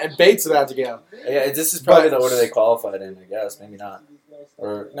gone yet, and Bates about to go. Yeah, this is probably But- the order they qualified in. I guess maybe not.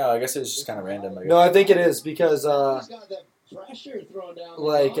 Or no, I guess it was just kind of random. I guess. No, I think it is because He's got that pressure thrown down.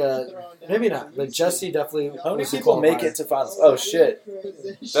 like, maybe not. Like Jesse definitely. How many was the people make qualifier. it to finals? Oh shit!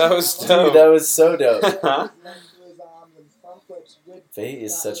 That was Dude, dope. that was so dope. Huh? Fate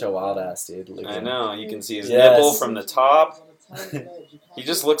is such a wild ass dude. Look at I him. know. You can see his Yes. nipple from the top. He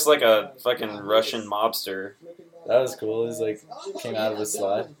just looks like a fucking Russian mobster. That was cool. He's like came out of his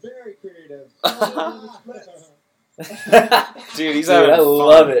slide. Very creative. Dude, he's Dude, having I fun.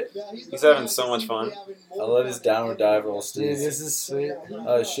 love it. He's having so much fun. I love his downward dive roll, Dude, Steve. this is sweet.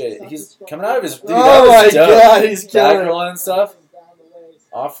 Oh shit, he's coming out of his. Dude, Oh that my was dope. god, he's Back killing it. rolling and stuff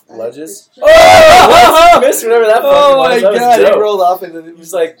off ledges. Oh, missed whatever that. Oh my fucking was. That was god, he dope. rolled off into the. He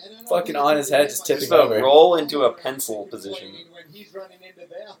was like fucking on his head, just tipping Just a over. roll into a pencil position. When he's running into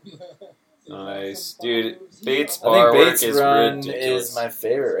them. Nice. Dude, Bates' I bar think work Bates' is run ridiculous. is my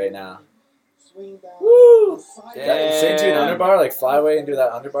favorite right now. Woo! Woo! Shane do Damn. an underbar, like fly away and do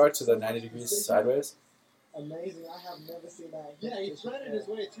that underbar to the 90 degrees sideways. Amazing. I have never seen that. Yeah, he threaded his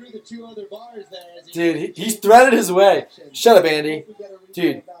way through the two other bars there. As he Dude, he's threaded his way. Shut up, Andy.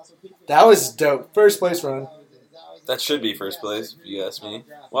 Dude, that was dope. First place run. That should be first place, if you ask me.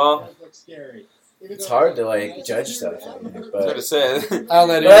 Well, It's hard to like judge stuff, I think, it's hard but to say. I don't know,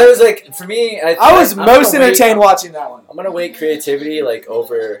 but dude. I was like, for me, I was I'm most gonna entertained wait- watching that one. I'm gonna weight creativity like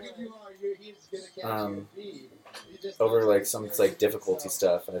over like some like difficulty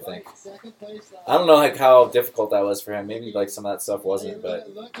stuff. I think I don't know like how difficult that was for him. Maybe like some of that stuff wasn't, but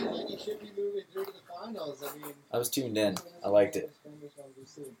I was tuned in. I liked it.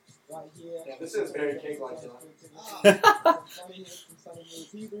 This is very cake-like.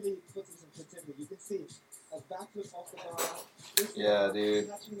 He really puts in some creativity. You can see a backflip off the bar. Yeah, dude.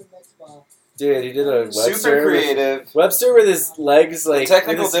 Catching the next bar. Dude, he did a Webster. Super creative. Webster with his legs like The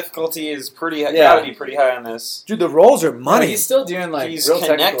technical with his- difficulty is pretty. Yeah. Gotta be pretty high on this. Dude, the rolls are No, money. he's still doing like He's real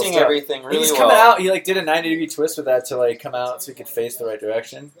technical connecting stuff. everything really He's well. coming out. He like did a 90-degree twist with that to like come out so he could face the right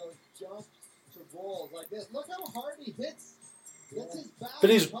direction. Goes jump to rolls like this. Look how hard he hits. Gets his back But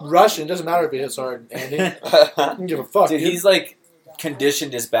he's hard. Russian. Doesn't matter if he hits hard, Andy. I don't give a fuck. Dude, he's like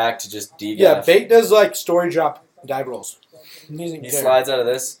conditioned his back to just degaff. Yeah, Bate does like story drop dive rolls. He slides out of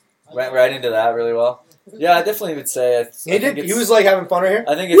this, went right into that really well. Yeah, I definitely would say it's. He did. He was like having fun right here.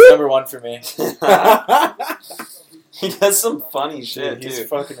 I think it's number one for me. He does some funny shit Dude, he's too.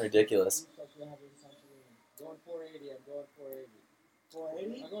 fucking ridiculous. Going 480. I'm going 480.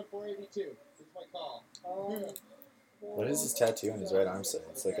 480? I'm going 482. It's my call. What is his tattoo on his right arm say?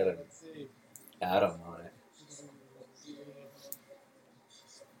 It's like got an Let's see. atom on it.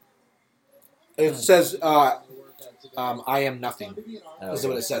 It says, "I am nothing." Oh, Is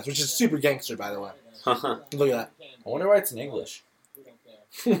what it says, which is super gangster, by the way. I Look at I wonder why it's in English.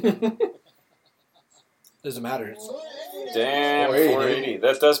 that. Doesn't matter. Damn, 480. 480.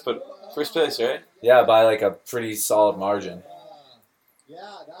 That does put first place, right? Yeah, by like a pretty solid margin. Yeah,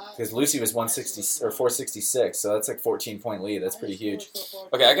 that. Because Lucy was 160 or 466, so that's like 14-point lead. That's pretty huge.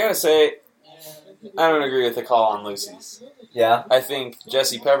 Okay, I gotta say, I don't agree with the call on Lucy's. Yeah, I think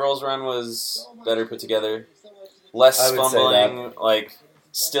Jesse Peverill's run was better put together, less I would say fumbling, like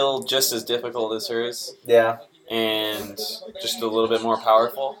still just as difficult as hers, yeah. and just a little bit more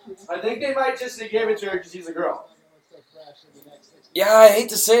powerful. I think they might just give it to her because she's a girl. Yeah, I hate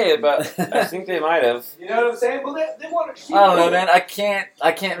to say it, but I think they might have. You know what I'm saying? Well, they want to. I don't know, man. I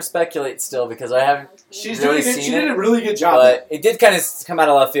can't speculate still because I haven't She's really doing. seen She did it. a really good job. But it did kind of come out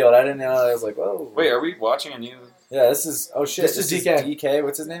of left field. I didn't know. I was like, whoa. Wait, are we watching a new? Yeah, this is. Oh shit. This is DK. DK.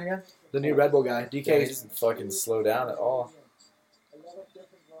 What's his name again? The new Red Bull guy, Yeah, he DK. doesn't fucking slow down at all.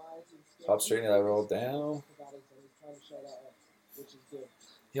 Pop straight into that roll down.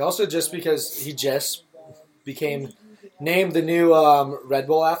 He also just because he just became named the new Red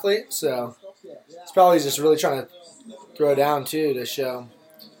Bull athlete, so he's probably just really trying to throw down too to show.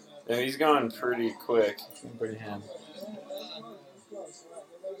 Yeah, he's going pretty quick. Pretty ham.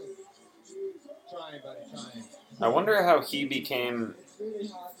 Trying, buddy, trying. I wonder how he became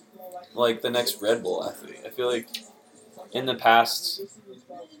like the next Red Bull athlete. I feel like in the past,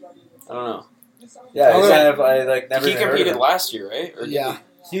 I don't know. Yeah, he's Oh, kind of I like never. He even heard of competed him. last year, right? Or did Yeah,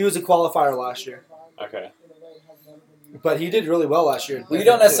 he was a qualifier last year, he? Okay. but he did really well last year. Well, you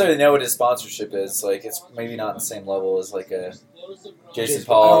don't necessarily know what his sponsorship is. Like, it's maybe not on the same level as like a Jason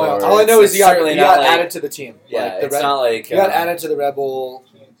Paul. I don't know. or All I know it's is he got certainly not like- added to the team. Yeah, Like, the it's Red, not like he got added to the Red Bull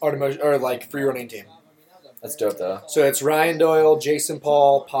or like free running team. That's dope though. So it's Ryan Doyle, Jason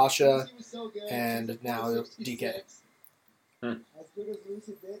Paul, Pasha, and now DK. As good as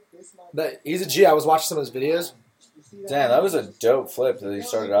Lucy did, this might But he's a G. I was watching some of his videos. you see Damn, that was a dope flip that he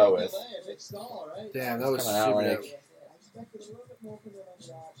started out with. Damn, that was Coming out super like- dope. I expected a little bit more from him on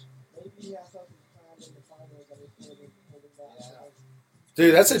the arch. Maybe he has something planned in the finals and he's holding back.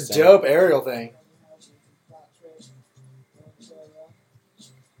 Dude, that's a dope aerial thing.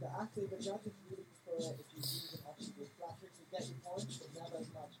 Actually, the judges really prefer if you use an option with flat tricks to get your points, but never as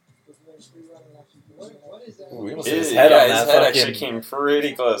much with the free run and actually doing it. What is that? Ooh, he almost His, hit his head on his that head fucking. actually came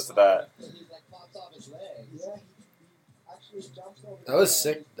pretty close to that. He like pops off his legs. Yeah, he actually jumps over. That was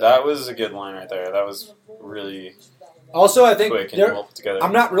sick. That was a good line right there. That was really Also, I think quick and there, well put together.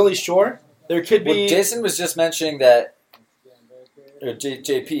 I'm not really sure. There could Well, be. Jason was just mentioning that, or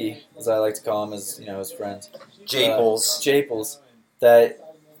JP, as I like to call him, as his friends, Japles. Japles, that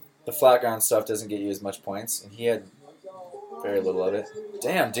the flat ground stuff doesn't get you as much points, and he had very little of it.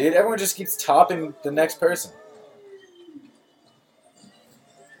 Damn, dude, everyone just keeps topping the next person.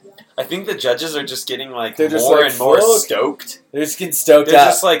 I think the judges are just getting like They're just more like, and more "Fuck." stoked. They're just getting stoked They're out.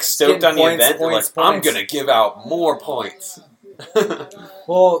 just like stoked Getting on the points, event. They're points, like, I'm points. gonna give out more points.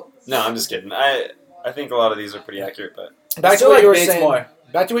 Well, No, I'm just kidding. I think a lot of these are pretty accurate, but back to Still what like you were Bates saying. more.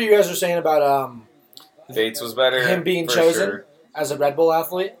 Back to what you guys were saying about Bates was better. him being for chosen sure. as a Red Bull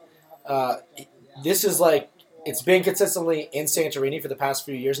athlete. This is like it's been consistently in Santorini for the past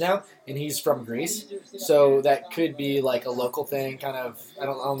few years now, and he's from Greece, so that could be like a local thing. Kind of, I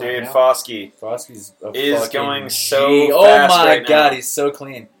don't know. Dude, you know? Foskey Frosky's a is fucking going so G. Oh fast my right god, now. he's so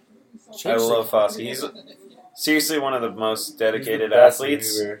clean. I love Foskey. He's seriously one of the most He's the dedicated best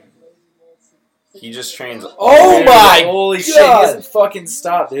athletes. mover. He just trains. Oh Dude, my holy shit, God. he doesn't fucking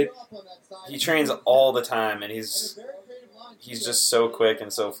stop, dude. He trains all the time, and he's just so quick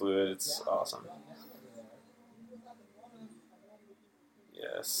and so fluid. It's awesome.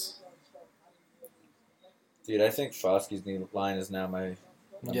 Yes. Dude, I think Frosky's new line is now my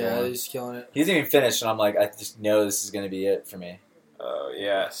number Yeah, one. he's killing it. He hasn't even finished, and I'm like, I just know this is going to be it for me. Oh,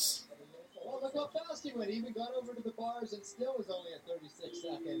 yes. Well, look how fast he went. He even got over to the bars and still was only at 36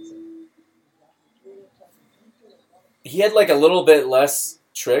 seconds. He had like a little bit less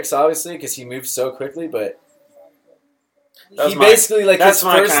tricks, obviously, because he moved so quickly, but That's he my- basically, like, that's his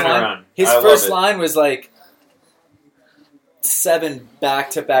my first kind of line, run. his I love first it. line was like 7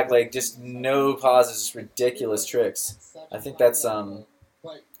 back-to-back, like, just no pauses, just ridiculous tricks. I think that's,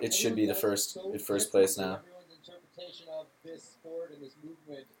 it should be the first place now.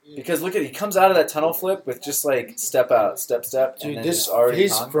 Because look at, he comes out of that tunnel flip with just like step out, step, and Dude, then this just already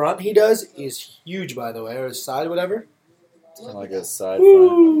his on. front he does is huge, by the way, or his side, whatever. It's kind of like a side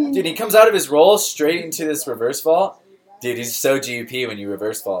Woo. front. Dude, he comes out of his roll straight into this reverse vault. Dude, he's so GUP when you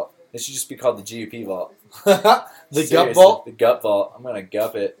reverse vault. It should just be called the GUP vault. The gut Seriously, vault. The gut vault. I'm gonna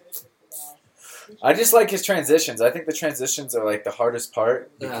gup it. I just like his transitions. I think the transitions are like the hardest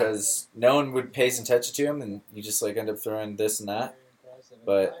part because no one would pay some attention to him, and you just like end up throwing this and that.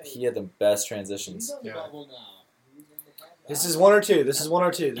 But he had the best transitions. Yeah. This is one or two. This is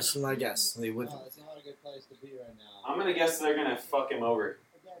my guess. They would. It's not a good place to be right now. I'm going to guess they're going to fuck him over.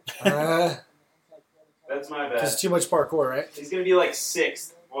 That's my bet. It's too much parkour, right? He's going to be like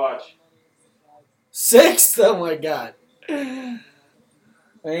 6th. Watch. 6th? Oh my god. I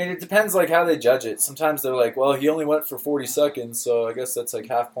mean, it depends like how they judge it. Sometimes they're like, well, he only went for 40 seconds, so I guess that's like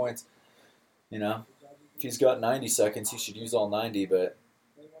half points. You know, if he's got 90 seconds, he should use all 90. But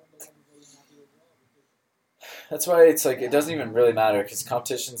that's why it's like it doesn't even really matter because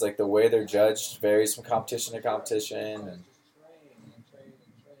competitions, like the way they're judged, varies from competition to competition, and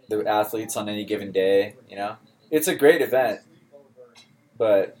the athletes on any given day. You know, it's a great event,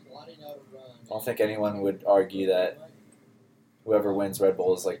 but I don't think anyone would argue that whoever wins Red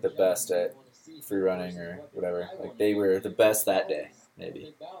Bull is like the best at free running or whatever. Like they were the best that day,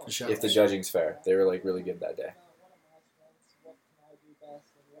 maybe. For sure. If the judging's fair, they were like really good that day.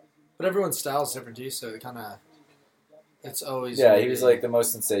 But everyone's style is different too, so it kind of. It's always. Yeah, he was like the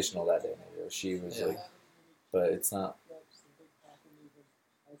most sensational that day, maybe. Or she was Yeah. like, but it's not.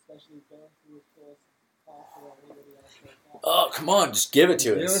 Oh, come on, just give it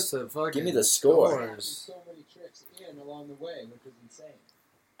to Give us. us the fucking Give me the score. scores. So many tricks in along the way, which is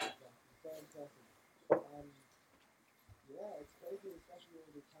insane.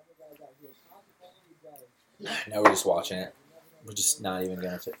 Now we're just watching it. We're just not even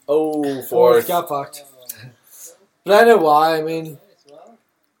gonna. Oh, Fourth fourth. got fucked. But I know why. I mean,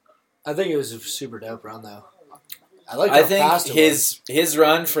 I think it was a super dope run though. I like. I think his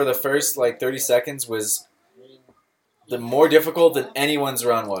run for the first like 30 seconds was the more difficult than anyone's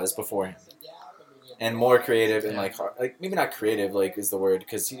run was before him, and more creative and like hard, like maybe not creative like is the word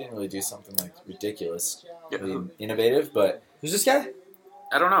because he didn't really do something like ridiculous. really innovative, but Who's this guy?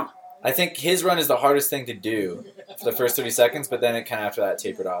 I don't know. I think his run is the hardest thing to do for the first 30 seconds, but then it kind of after that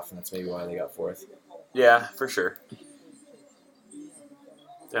tapered off, and that's maybe why they got fourth. Yeah, for sure.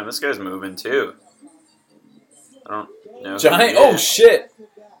 Damn, this guy's moving too. I don't know. Giant. who he Oh is. shit!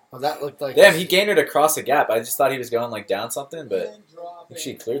 Oh, that looked like. Damn, he gained it across the gap. I just thought he was going like down something, but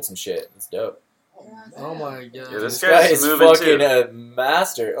actually cleared some shit. It's dope. Oh my god. Yeah, This this guy guy's is moving fucking too. a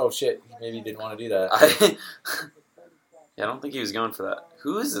master. Oh shit! Maybe he didn't want to do that. Yeah, I don't think he was going for that.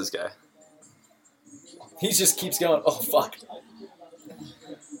 Who is this guy? He just keeps going. Oh fuck!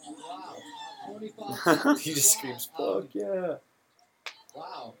 He just screams, "Fuck yeah!"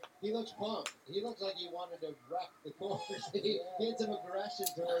 Wow, he looks pumped. He looks like he wanted to wreck the course. He had some aggression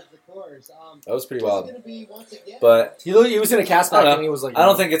towards the course. That was pretty what's wild. it gonna be once again? But He was in a cast I don't back know. and he was like. I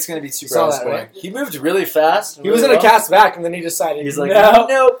don't think it's gonna be super saw that, scoring. right? He moved really fast. He was in a cast back and then he decided. He's like, no,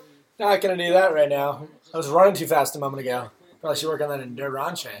 nope. not gonna do that right now. I was running too fast a moment ago. Probably should work on that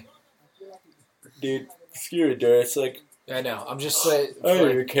endurance. Dude, screw endurance. Like, I know. I'm just saying. I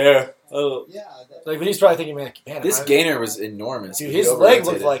don't even care. Oh. yeah, Like, but he's probably thinking, man, This if I- gainer was enormous. Dude, He his leg over-rotated.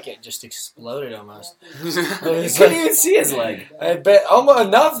 looked like it just exploded almost. You It's couldn't like- even see his leg. I bet almost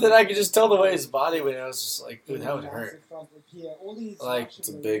enough that I could just tell the way his body went. I was just like, dude, that would hurt. Like, it's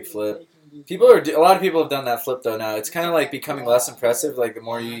a big flip. A lot of people have done that flip though now. It's kind of like becoming less impressive. Like the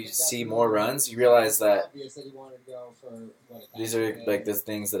more you see more runs, you realize that obvious that he wanted to go for what, a these are half like day. the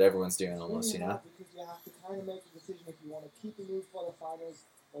things that everyone's doing almost, you know? Because you have to kind of make a decision if you want to keep the move for the finals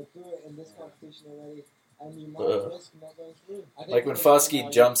or do it in this competition already, and you might risk not going through. I think Like when for Fusky now,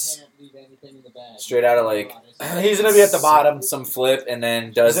 you jumps can't leave anything in the bag. straight out of like He's gonna be at the bottom. some flip and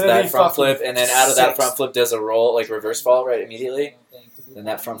then does He's gonna that be front fucking flip and then out of that sixth. front flip does a roll like reverse fall right immediately. Then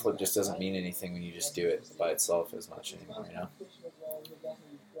that front flip just doesn't mean anything when you just do it by itself as much anymore, you know?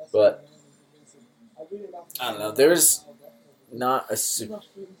 But I don't know. There's not a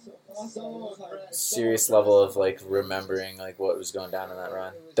serious level of like remembering like what was going down in that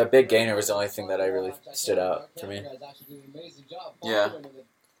run. That big gainer was the only thing that I really stood out for me. Yeah.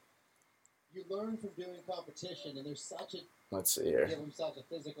 You learn from doing competition, and there's such a Let's see here. give himself a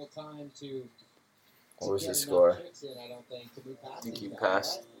physical time to. What was get his enough score? tricks in, I don't think, to move past I think these he guys,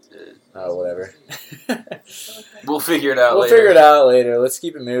 passed. right? Oh, whatever. We'll figure it out We'll later. figure it out later. Let's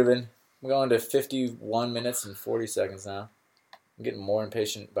keep it moving. We're going to 51 minutes and 40 seconds now. I'm getting more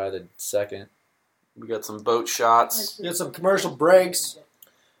impatient by the second. We got some boat shots. We got some commercial breaks.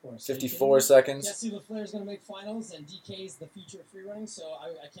 54 seconds. Jesse LaFleur's going to make finals, and DK's the future of free running, so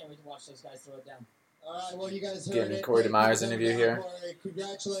I can't wait to watch those guys throw it down. All right, well, you guys heard Getting it. Corey Thank DeMeyer's you for interview coming here. on, Corey.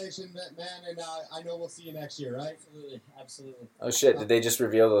 Congratulations, man, and I know we'll see you next year, right? Absolutely, absolutely. Oh shit, did they just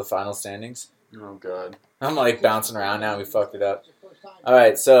reveal the final standings? Oh god. I'm like bouncing around now. We fucked it up. All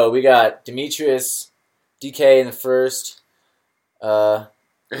right, so we got Demetrius, DK in the first,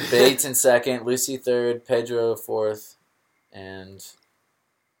 Bates in second, Lucy third, Pedro fourth, and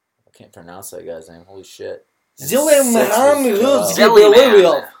I can't pronounce that guy's name. Holy shit. And Zillian sixth was Kyle.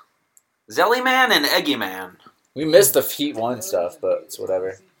 Zellyman. Zellyman and Eggyman. We missed the Heat 1 stuff, but it's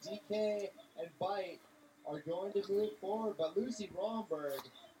whatever. DK and Bite are going to move forward, but Lucy Romberg,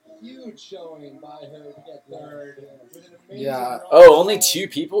 huge showing by her to get third. With an amazing Yeah. run. Oh, only 2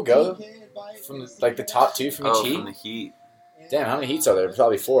 people go DK and Bite from is like the top 2 from each Oh, heat? from the Heat. Damn, how many heats are there?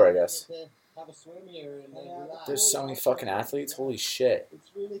 Probably 4, I guess. Have a swim here and then relax. There's so many fucking athletes. Holy shit.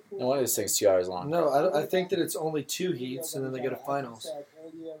 It's really cool. No wonder this thing's 2 hours long. No, I think that it's only 2 heats and then they go to finals.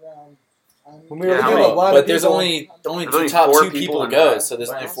 When we Yeah, were how doing many- a lot But of there's people, only There's only the top 4 2 people people in go, that. so there's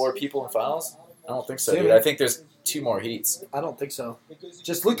only 4 people in finals? I don't think so, Dude. dude. I think there's 2 more heats. I don't think so.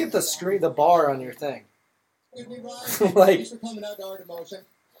 Just look at the screen, the bar on your thing. Good to be Ryan. Like- Thanks for coming out to Art of Motion.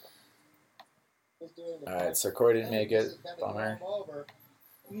 Alright, so Corey didn't make it. Bummer.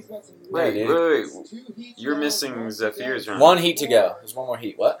 Wait, dude. wait. You're missing Zephyr's run. 1 heat to go. There's 1 more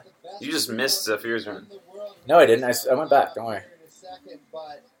heat. What? You just missed Zephyr's run. No, I didn't. I went back. Don't worry.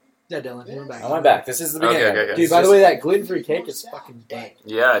 Yeah, Dylan, we went back. I went back. This is the beginning. Okay, okay, okay. Dude, by the way, that gluten-free cake is fucking dank.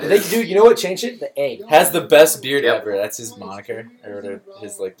 Yeah, it They, is. dude, you know what changed it? The egg. Has the best beard Yep. ever. That's his moniker. Or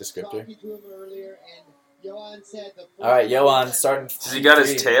his, like, descriptor. Alright, Johan, starting. Has he got his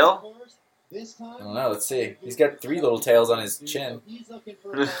 3. tail? I don't know. Let's see. He's got 3 little tails on his chin. He's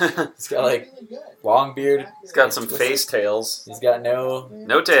got, like, long beard. He's got some face tails. He's got no.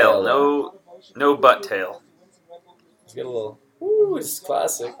 No tail. No butt tail. He's got a little. Ooh, it's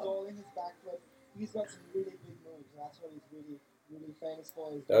classic. He's got some really big moves. That's what he's really, really famous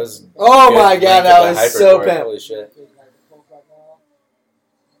for. That was. Oh good my link god, of that the was so hypercore. pimp. Holy shit.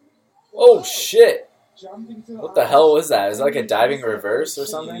 Oh shit. What the hell was that? Is that like a diving reverse or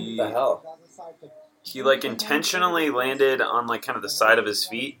something? What the hell? he like intentionally landed on like kind of the side of his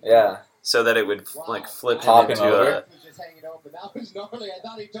feet Yeah. so that it would like flip Hop him him into over. a. was just hanging open. That was gnarly. I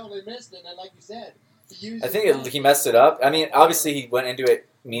thought he totally missed it, and like you said, I think he messed it up. I mean, obviously he went into it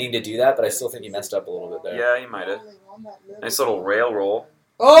meaning to do that, but I still think he messed up a little bit there. Yeah, he might have. Nice little rail roll.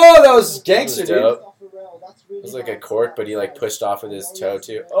 Oh, that was gangster, That was dude. dope. It was like a cork, but he like pushed off with his toe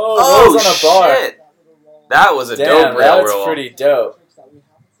too. Oh, rolls on a bar. shit! That was a Damn, dope rail that's roll. pretty dope.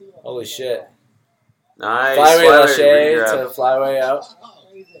 Holy shit. Nice. Flyway Flyway Lachey regrab. to flyway out.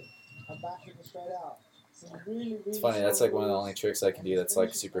 It's It's funny, that's like one of the only tricks I can do that's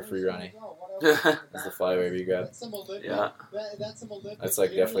like super free running. Is the flyway regrab. Yeah. That's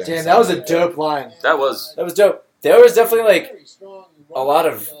like definitely. Damn, that was a dope line. That was. That was dope. There was definitely like a lot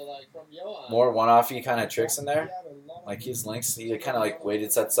of more one-offy kind of tricks in there. Like his links, he kind of like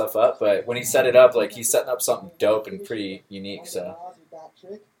waited, set stuff up, but when he set it up, like he's setting up something dope and pretty unique. So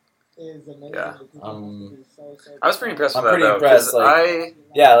Yeah. I I was pretty impressed I'm with that pretty though. impressed, 'Cause like-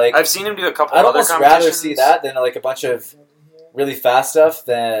 yeah, like I've seen him do a couple I'd other almost rather competitions. see that than like a bunch of really fast stuff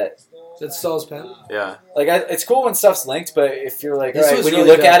that That's Saul's pen. Yeah. like it's cool when stuff's linked, but if you're like, This all right, was when you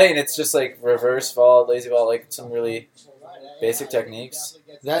really look good. at it and it's just like reverse vault, lazy vault, like some really basic techniques.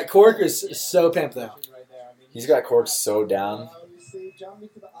 That cork is so pimp though. He's got corks so down.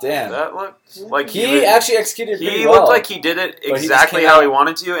 Damn. That looked like He actually executed pretty He well. looked like he did it But he just exactly came how out- he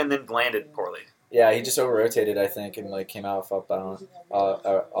wanted to, and then landed poorly. Yeah, he just over rotated, I think, and like came out off balance.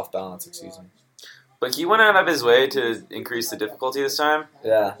 Off balance, excuse me. But he went out of his way to increase the difficulty this time.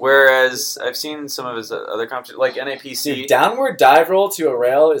 Yeah. Whereas I've seen some of his other competitions, like NAPC. Dude, downward dive roll to a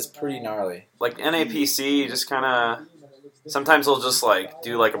rail is pretty gnarly. Like NAPC, you just kind of sometimes he'll just like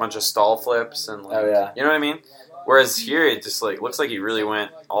do like a bunch of stall flips and like, Oh yeah. you know what I mean. Whereas here it just like looks like he really went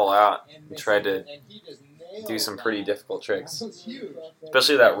all out and tried to do some pretty difficult tricks.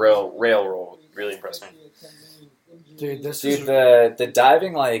 Especially that rail roll really impressed me. Dude, this Dude, is the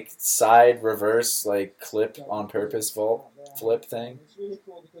diving like side reverse like clip on purpose flip thing.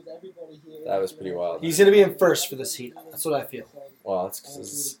 That was pretty wild. he's gonna be in first for this heat. That's what I feel. Well, it's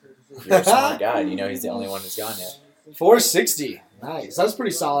because you're a smart guy. And you know he's the only one who's gone yet. 460. Nice. That's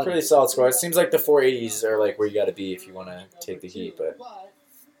pretty solid. Pretty solid score. It seems like the 480s are like where you got to be if you want to take the heat, but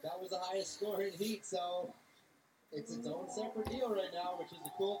that was the highest score in heat, so it's its own separate deal right now, which is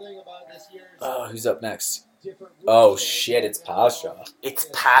the cool thing about this year's. who's up next? different Oh rules. shit, it's Pasha. It's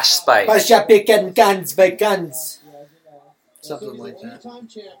Pash Spike. Pasha picking guns by guns. Yeah, as you know. Something So he's like a that. two-time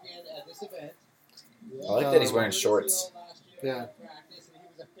champion at this event. I like that he's wearing shorts. Yeah.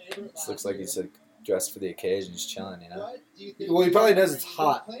 This looks like he's like dressed for the occasion. He's chilling, you know. Well, he probably knows it's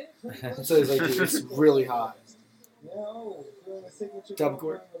hot. So he's like, dude, it's really hot. Double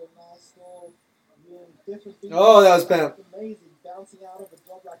court. Oh, that was pimp. Amazing. Bouncing out of a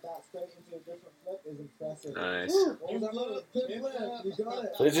drop like that straight into a different flip is impressive. Nice. What was that little flip? You got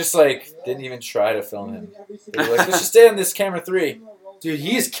it. They just like didn't even try to film him. They were like, let's just stay on this camera 3. Dude,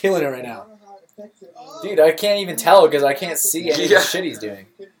 he is killing it right now. Dude, I can't even tell because I can't see any of the Yeah. shit he's doing.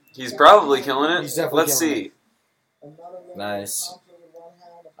 He's probably killing it. He's definitely Let's killing see. Nice.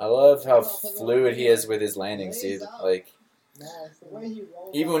 I love how fluid he is with his landings, dude. Like,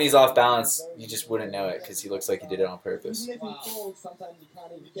 even when he's off balance, you just wouldn't know it because he looks like he did it on purpose. Even if he falls, sometimes you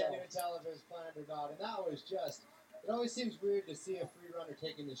can't even You can't tell. even tell if it was planned or not, and that was just. It always seems weird to see a free runner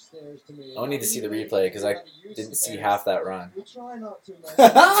taking the stairs to me. I'll need to see the replay because I didn't see half that run. We try not to, man.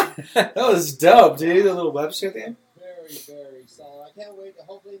 That was dope, dude. The little website thing. Very, very solid. I can't wait.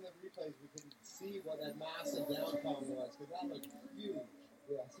 Hopefully in the replays we can see what that massive down cone was, because that looked huge.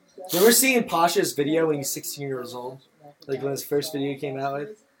 You ever seen Pasha's video when he's 16 years old? Like when his first video came out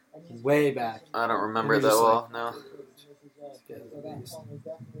with? Way back. I don't remember it You're that just well. No. So that song is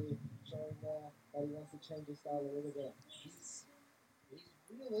definitely showing that he wants to change his style a little bit. He's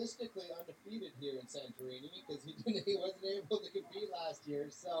realistically undefeated here in Santorini because he wasn't able to compete last year.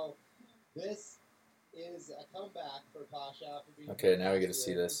 So this is a comeback for Pasha. For being Okay, now we get to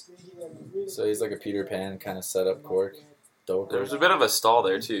see this. See here, we really So he's like a Peter Pan kind of setup cork. Double There's cork. a bit of a stall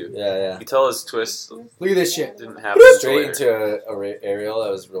there too. Yeah, yeah. You can tell his twist Look at this shit. didn't happen Straight until later. into a aerial.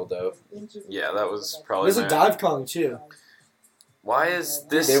 That was real dope. Yeah, that was probably. There's a my- dive Kong too. Why is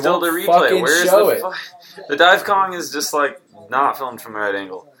this They still the won't replay? fucking Where is show the it. the dive Kong is just like not filmed from the right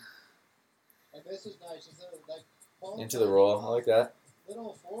angle. And this is nice. It's like Into the roll. I like that.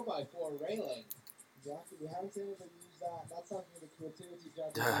 little 4x4 railing. Exactly. We haven't seen anybody use that. That's something the creativity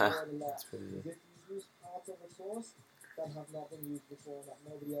judges have heard a lot. That's pretty good. If you use parts of a source that have not been used before, that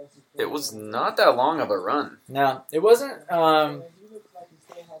nobody else has It was not that long of a run. No, it wasn't. He looks like he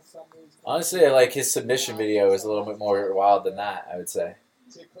still has some moves. Honestly, I like his submission video was a little bit more wild than that. I would say.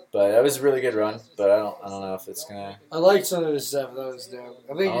 But that was a really good run. But I don't know if it's gonna. I liked some of his stuff. That was dope.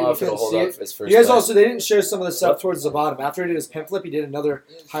 I I think don't you know if it'll couldn't hold see up it. his first. You guys play. also, they didn't show some of the stuff towards the bottom. After he did his pin flip, he did another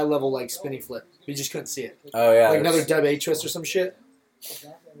high level like spinny flip. You just couldn't see it. Oh yeah. Like another W twist or some shit.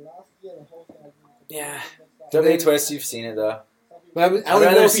 Yeah. W twist. You've seen it though. But I I'd don't know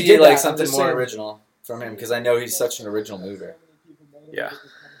rather if he see did like that. I'm something just more saying. original from him because I know he's such an original mover. Yeah.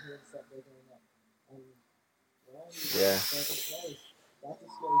 Yeah.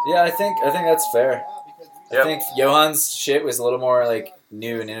 Yeah, I think that's fair. I Yep. think Johan's shit was a little more like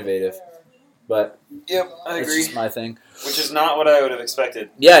new and innovative, but Yep, I it's agree. just my thing. Which is not what I would have expected.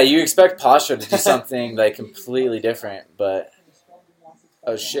 Yeah, you expect Pasha to do something like completely different, but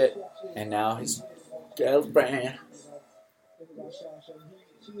oh shit! And now his girlfriend.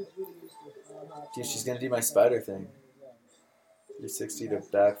 Dude, she's gonna do my spider thing. 360 to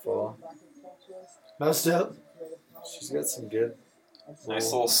back fall. Most dope. She's got some good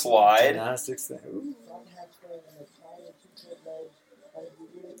Nice little slide. gymnastics thing. Ooh.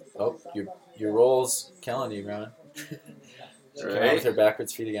 Oh, your roll's killing you, Rowan. She came out with her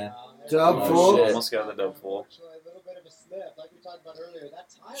backwards feet again. Dub Oh, full. shit. Almost got the dub full.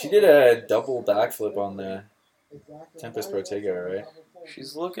 She did a double backflip on the Tempest Protego, right?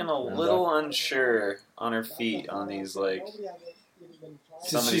 She's looking a little unsure on her feet on these, like,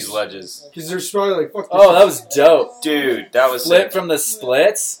 some of these ledges. Because they're probably like, fuck this. Oh, that was dope. Dude, that was Flip sick. from the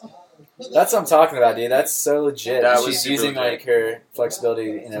splits? That's what I'm talking about, dude. That's so legit. That was She's super using legit. like her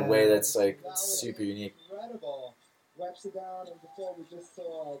flexibility in a way that's like super unique.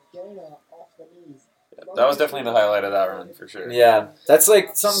 That was definitely the highlight of that run, for sure. Yeah, that's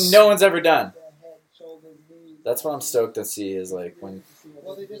like something no one's ever done. That's what I'm stoked to see is like when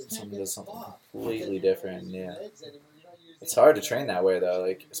someone does something completely different. Yeah, it's hard to train that way though.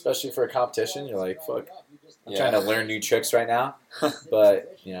 Like especially for a competition, you're like, fuck, I'm trying to learn new tricks right now.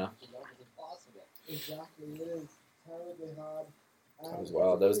 But you know, that was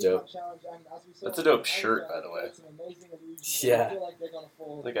wild. That was dope. That's a dope shirt, by the way. Yeah.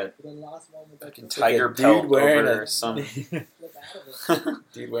 Like a fucking Like tiger a dude pelt wearing over a some...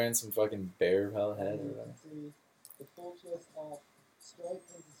 dude wearing some fucking bear pelt head or whatever.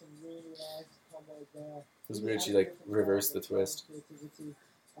 It was weird. She like reversed the twist.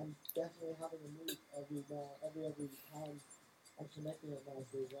 I'm definitely having a move every time I'm connecting it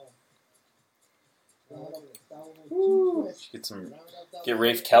nicely as well. Get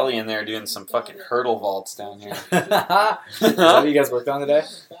Rafe Kelly in there doing some fucking hurdle vaults down here. Is that what you guys worked on today?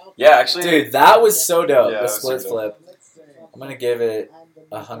 Yeah, actually... Dude, that was so dope. Yeah, The it was split super dope. flip. I'm gonna give it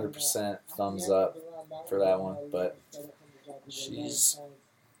 100% thumbs up for that one, but she's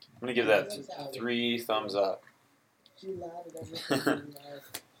I'm going to give that 3 thumbs up.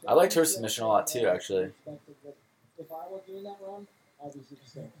 I liked her submission a lot too, actually.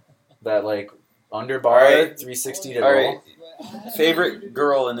 That like underbar Alright. 360 to All roll. right. Favorite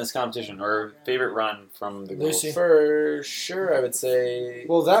girl in this competition, or favorite run from the girls? Lucy. For sure, I would say.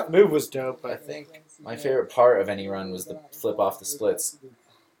 Well, that move was dope. I think my favorite part of any run was the flip off the splits.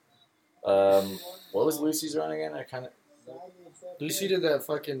 What was Lucy's run again? I kind of. Lucy did that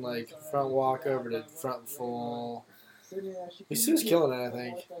fucking like front walk over to front full. Lucy was killing it, I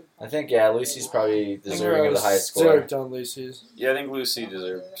think. I think yeah, Lucy's probably I think deserving I of the was highest score. stoked on Lucy's. Yeah, I think Lucy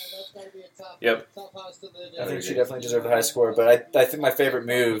deserved. Yep. I think she definitely deserved the highest score, but I think my favorite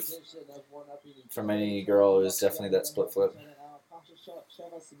move from any girl is definitely that split flip.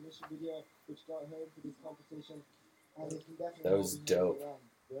 That was dope.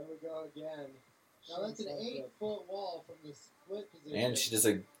 There we go again. Now that's an 8-foot wall from the split position. And she does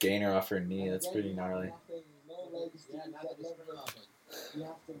a gainer off her knee. That's pretty gnarly.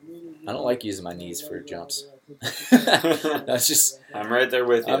 I don't like using my knees for jumps. That's just. I'm right there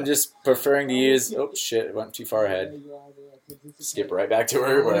with you. I'm just preferring to use. Oh shit! It went too far ahead. Skip right back to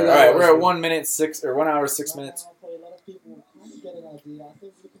where we were. Yeah, All right, we're at 1 minute 6 or 1 hour 6 minutes.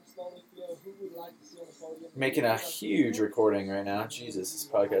 Making a huge recording right now. Jesus, this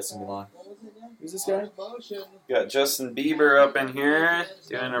podcast is gonna be long. Who's this guy? Got Justin Bieber up in here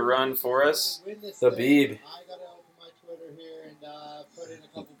doing a run for us. The Beeb.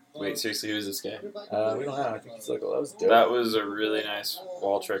 Wait, seriously, who's this guy? We don't know. I think he's like, oh, that was dope. That was a really nice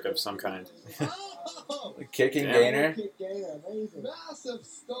wall trick of some kind. Kicking Damn. gainer. Massive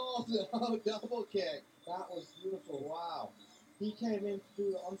stall double kick. That was beautiful. Wow. He came in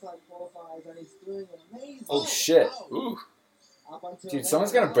through the onside qualifiers and he's doing amazing. Oh shit, Ooh. dude!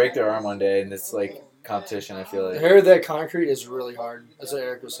 Someone's gonna break their arm one day in this like competition. I feel I like. heard that concrete is really hard. That's what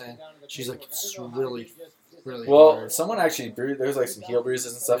Eric was saying. She's like, it's really, really Well, hard. someone actually there's like some heel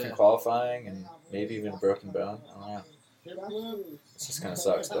bruises and stuff in Yeah. qualifying, and maybe even a broken bone. I don't know. just kind of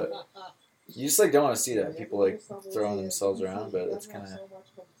sucks, but you just like don't want to see that people like throwing themselves around. But it's kind of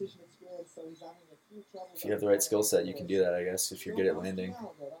if you have the right skill set, you can do that. I guess if you're good at landing.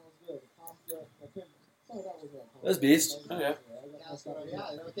 That's beast. Oh, yeah.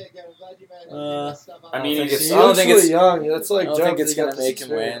 I mean, think he's- it's. He I don't looks think really it's. young. That's I like don't dope think that it's he got gonna this make him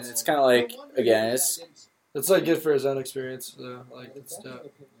win. experience. It's kind of like again, it's It's like good for his own experience. So, like it's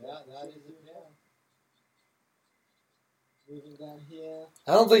dope. Moving down here.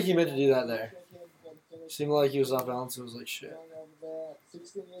 I don't think he meant to do that there. Seemed like he was off balance and was like shit.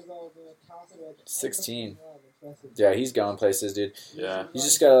 16 years old in a castle. 16. Yeah, he's going places, dude. Yeah. You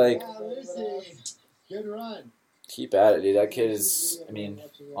just gotta like Good run. keep at it, dude. That kid is, I mean,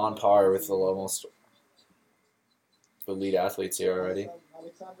 on par with the almost elite athletes here already.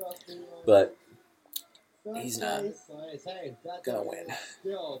 But he's not Hey, that's gonna win.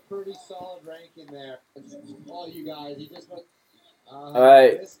 Still pretty solid ranking there. All you guys, he just went. All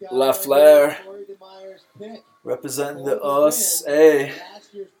right, this guy Lafleur. right here, Corey DeMeyer's pick. Representing the us, hey.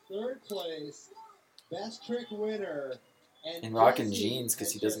 Last year's third place, best trick winner. And rocking Jesse jeans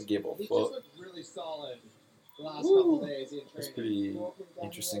 'cause he doesn't give a He just fuck. looked really solid the last couple days in That's training. pretty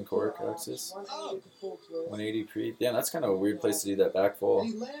interesting cork, Alexis. 180 180 pre. Damn, that's kind of a weird place to do that back full.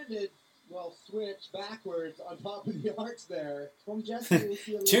 And he landed, well, switched backwards on top of the arch there. From Jesse, we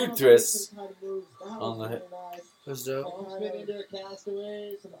see a Two lot of twists different kind of moves. That on was the really nice. That's dope. Palm spin into a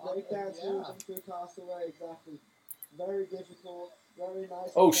castaway. Some breakdance moves into a castaway, exactly. Very difficult, very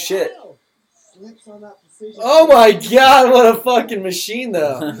nice. Oh, shit. Slips on that precision. Oh my god, what a fucking machine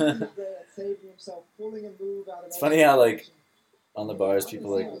though. Saving himself, pulling a move out of It's funny how, like, on the bars,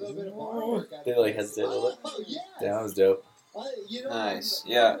 people like A little bit of bar work out of they like hesitate a little bit. Oh, yes. Damn, that was dope. You know, Nice.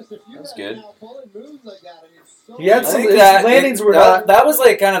 I've Yeah, noticed if you that's guys good. now pulling moves like that, I mean, so He had I some- think his that landings were that, not- that was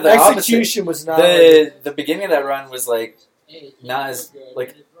like kind of the opposite. Execution was not. The beginning of that run was like Hey, not as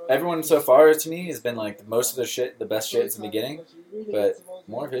like everyone so far to me has been like most of their shit, the best shit is in the beginning, but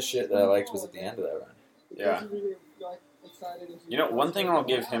more of his shit that I liked was at the end of that run. Yeah. You know, one thing I'll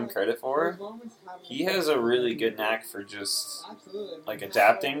give him credit for, he has a really good knack for just like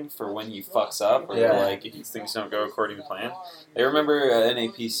adapting for when he fucks up or Yeah. like if things don't go according to plan. I remember at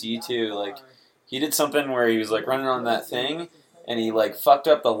NAPC too, like he did something where he was like running on that thing and he like fucked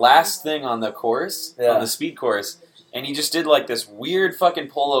up the last thing on the course, Yeah. on the speed course. And he just did like this weird fucking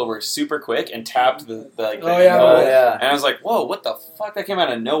pullover super quick and tapped the like. Oh, the yeah. angle. Oh yeah, And I was like, whoa, what the fuck? That came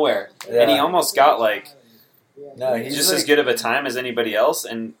out of nowhere. yeah. And he almost got like No, he's just like, as good of a time as anybody else,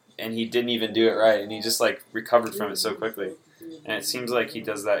 and he didn't even do it right, and he just like recovered from it so quickly. And it seems like he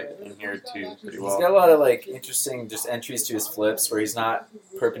does that in here too pretty He's got a well. lot of like interesting just entries to his flips where he's not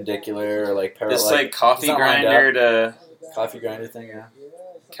perpendicular or like parallel. This like coffee he's not lined grinder to coffee grinder thing, yeah.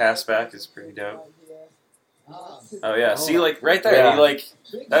 cast back is pretty dope. Oh yeah, see like right there, Yeah. he like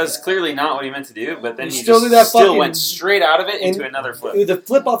that was clearly not what he meant to do, but then He he still just did that still fucking- went straight out of it into and- another flip. The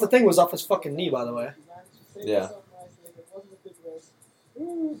flip off the thing was off his fucking knee, by the way. Yeah.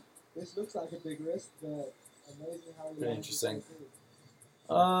 This looks like a big risk, but amazing how he Pretty lands interesting. it.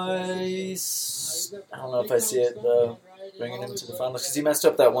 I don't know if I see it though, bringing him to the finals because he messed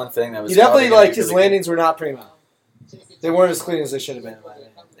up that one thing that was. He definitely probably gonna like be his really landings were not primo. They weren't as clean as they should have been. In my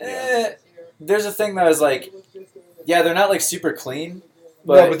opinion. good. There's a thing that was like, yeah, they're not like super clean,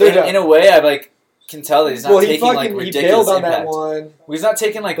 No, but, but they're in a way, I like can tell that he's not Well, he taking like fucking he ridiculous bailed on impact. that one. Well, he's not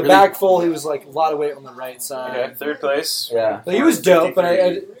taking like The really, back full, he was like a lot of weight on the right side. Okay, third place. Yeah, Like, he was dope, but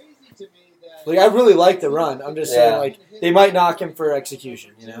I really like the run. I'm just saying Yeah. like they might knock him for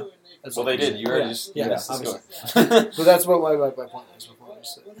execution. You know. That's Well, what they I'm did. saying. You already Yeah, just yeah, missed the obviously. score. So that's what my point was before. I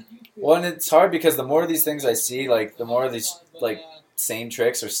said. Well, and it's hard because the more of these things I see, like the more of these like same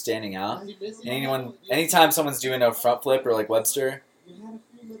tricks are standing out. And anytime someone's doing a front flip or like Webster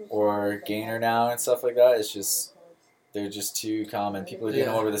or Gainer now and stuff like that, it's just they're just too common. People are doing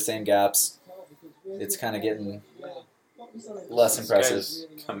them Yeah. over the same gaps. It's kind of getting less This impressive.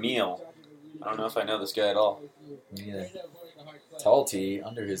 guy's Camille. I don't know if I know this guy at all. Me neither. Tall tee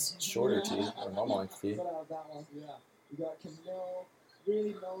under his shorter tee or normal length tee. You got Camille,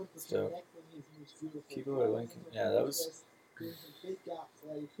 really known for So, connecting his moves beautifully. people are linking. Yeah, that was There's some big gaps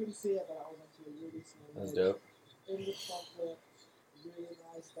there. You couldn't see it, but that was onto a really small that was ledge. dope. In the front flip, really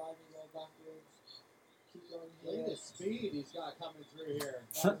nice diving roll backwards. Keep going Look here. at the speed he's got coming through here.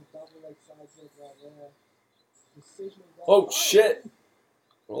 That's a double leg side flip right there. Precision is Oh on. shit!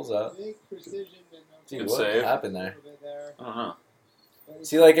 Rolls out. Big precision and Dude, Good what save. happened there? I don't know.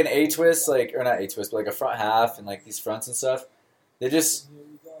 See, like an A twist, like or not A twist, but like a front half and like these fronts and stuff. They just Here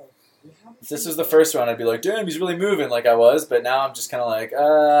we go. If this was the first round, I'd be like, damn, he's really moving like I was. But now I'm just kind of like,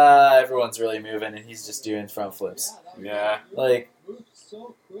 everyone's really moving, and he's just doing front flips. Yeah. Like,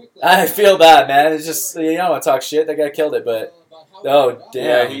 I feel bad, man. It's just, you don't want to talk shit. That guy killed it, but, oh,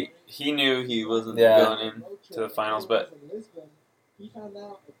 Yeah, damn. he knew he wasn't Yeah. going in to the finals, but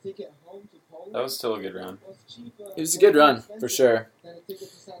that was still a good round. It was a good run, for sure.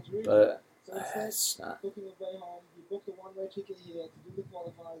 But, it's not.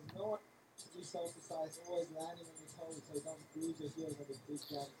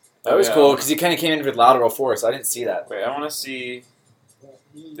 That was Yeah. cool, because he kind of came in with lateral force. I didn't see that. Wait, I want to see.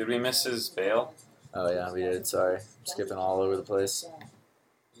 Did we miss his bail? Oh, yeah, we did. Sorry. Skipping all over the place.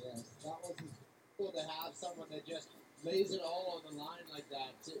 Yes, that was cool to have someone that just lays it all on the line like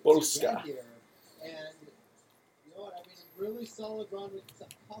that to Boska. get here. And you know what? I mean, really solid run with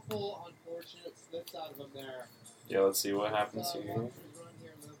a couple unfortunate slips out of him there. Yeah, let's see what happens here. Run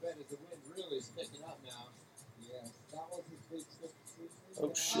here a little bit as the wind really is picking up now. Yes, that was his big slip.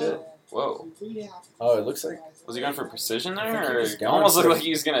 Oh, shit. Whoa. Oh, it looks like... Was he going for precision I think there? he Or was it going almost for looked it. like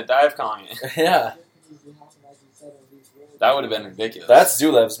he was going to dive Kong it. Yeah. That would have been ridiculous. That's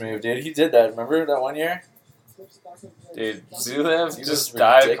Zulev's move, dude. He did that. Remember that one year? Dude, Zulev He just was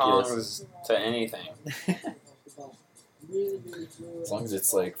dive ridiculous. Kongs to anything. As long as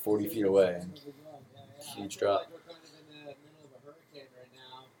it's like 40 feet away. And huge drop.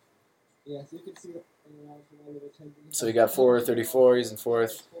 So he got 434. He's in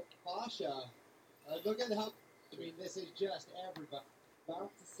fourth. Pasha, look at how. I mean, this is just everybody. About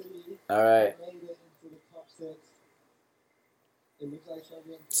to see. All right. Made it into the top six. It looks like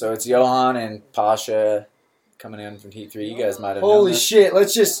So it's Johan and Pasha coming in from Heat 3. You guys might have known Holy this. shit!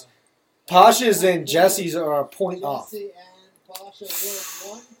 Let's just Pasha's and Jesse's are a point off. Jesse and Pasha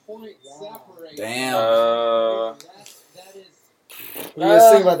were 1 point separated. Damn. That is. What do you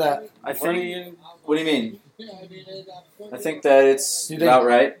guys think about that? I What do you- What do you mean? Yeah, I mean, I think that it's You think- about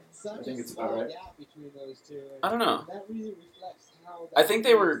right. I think it's about right. I don't know. That really reflects how I think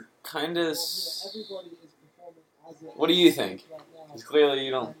they were kind of. What do you think? Because clearly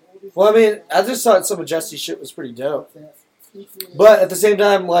you don't. Well, I mean, I just thought some of Jesse's shit was pretty dope. But at the same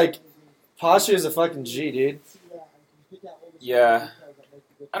time, like, Pasha is a fucking G, dude. Yeah.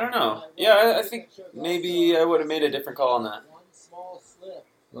 I don't know. Yeah, I think maybe I would have made a different call on that.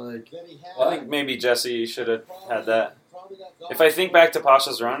 Like, I think maybe Jesse should have had that. If I think back to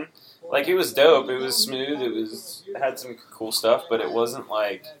Pasha's run, like it was dope. It was smooth. It had some cool stuff, but it wasn't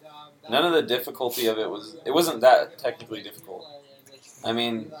like none of the difficulty of it was. It wasn't that technically difficult. I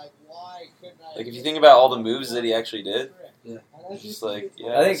mean, like if you think about all the moves that he actually did, it's just like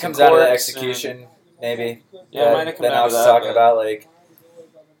yeah. I think it some comes out of the quirks execution, maybe. Yeah, it might have come Then I down was to that. talking but- about, like,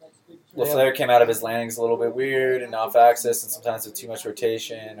 LaFleur came out of his landings a little bit weird and off axis, and sometimes with too much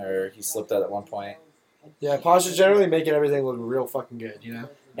rotation, or he slipped out at one point. yeah, Pasha's generally making everything look real fucking good, you know?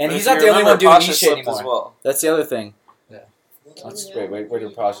 And But he's if not you the only remember, one doing Pasha niche slipped anymore. as well. That's the other thing. Yeah. Wait, where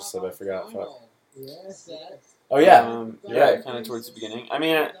did Pasha slip? I forgot. Fuck. Yes, Oh, yeah. Yeah, Right. kind of towards the beginning. I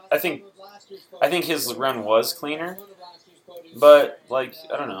mean, I think his run was cleaner, but like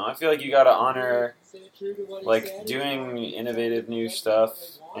I don't know. I feel like you gotta honor like doing innovative new stuff.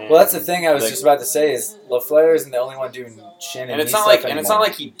 And, Well, that's the thing I was like, just about to say is LaFleur isn't the only one doing shin and And it's knee not stuff like anymore.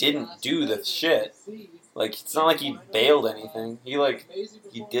 he didn't do the shit. Like it's not like he bailed anything.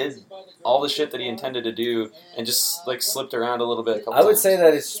 He did all the shit that he intended to do and just like slipped around a little bit. A couple I would times. say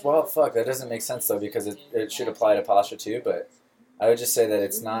that it's, well, fuck, that doesn't make sense, though, because it should apply to Pasha, too, but I would just say that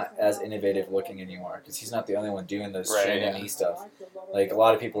it's not as innovative looking anymore, because he's not the only one doing those Right, shin and yeah. knee stuff. Like, a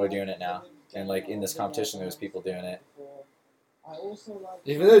lot of people are doing it now, and, like, in this competition, there's people doing it.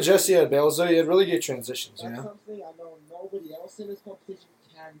 Even though Jesse had bails, though, he had really good transitions, you That's know? something I know nobody else in this competition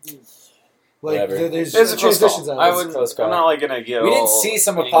can do. Like, Whatever. there's It's a close transitions call. out I of it. wouldn't. close call. I'm not like gonna give. We didn't all see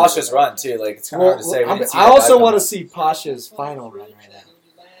some of angles Pasha's it. run, too. Like, it's kind of hard to say. We didn't see I that also guy want to come. see Pasha's final run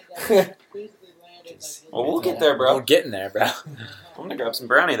right now. Well, we'll get there, bro. We're getting there, bro. I'm gonna grab some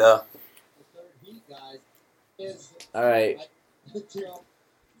brownie though. All right.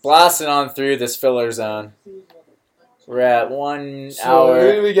 Blasting on through this filler zone. We're at 1 So,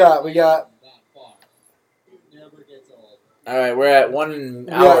 who do hour. we got? We got All right, we're at 1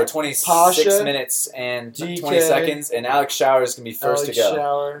 We hour, got 26 Pasha, minutes, and DK, 20 seconds, and Alex Shower is going to be first Alex to go.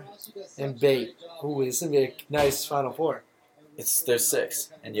 Shower and Bait. Ooh, this is going to be a nice Final Four. There's 6,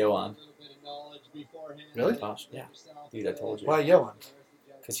 and Johan. Really? Pasha, yeah. Dude, I told you. Why Johan?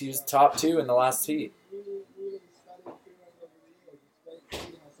 Because he was top 2 in the last heat. I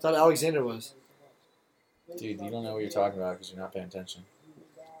thought Alexander was. Dude, you don't know what you're talking about because you're not paying attention.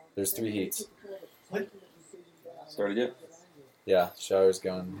 There's 3 heats. Started yet? Yeah, Shower's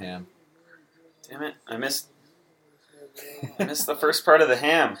going ham. Damn it! I missed the first part of the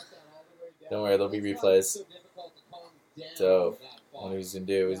ham. Don't worry, there'll be replays. So, what he's gonna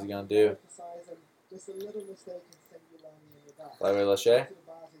do? What's he gonna do? Flyway Lachey.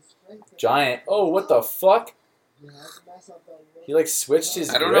 Giant. Oh, what the fuck? He like switched his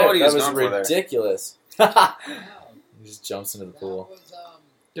I don't grip. know what he was That going was for there. ridiculous. He just jumps into the pool.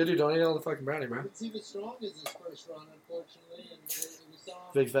 Dude, don't eat all the fucking brownie, bro. He was strong as his first run, unfortunately, and we saw him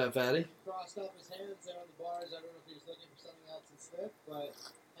Big fat fatty. crossed up his hands there on the bars. I don't know if he was looking for something else and slipped, but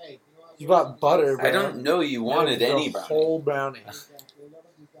hey, you know what? You bought butter, bro. I don't know you wanted Yeah, any the brownie. whole brownie.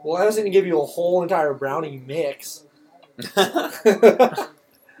 Well, I was going to give you a whole entire brownie mix.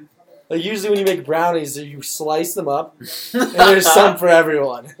 Like usually when you make brownies, you slice them up, and there's some for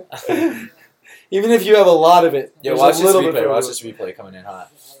everyone. Even if you have a lot of it, Yo, there's watch a this little bit replay. for Watch everyone. this replay coming in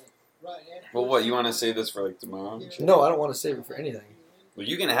hot. Well, what, you want to save this for like tomorrow? No, I don't want to save it for anything. Well,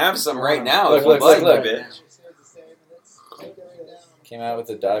 you can have some right now Look, if you'd look, like, look. bitch. Came out with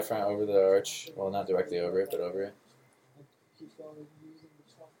the dive front over the arch. Well, not directly over it, but over it.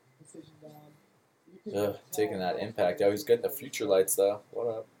 Ugh, taking that impact. Oh, he's getting the future lights though. What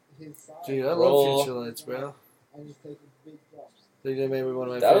up? Dude, I Roll. love future lights, bro. They did maybe one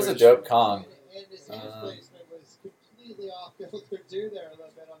of my That was a favorites. dope Kong. And his hand placement was completely off kilter too there a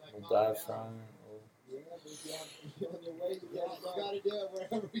little bit on that Little comment. dive front. You gotta do it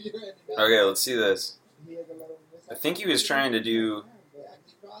wherever you're ending up. Okay, let's see this. I think he was trying to do.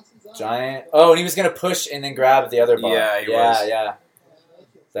 Giant. Oh, and he was gonna push and then grab the other bar. Yeah, he yeah, was. yeah.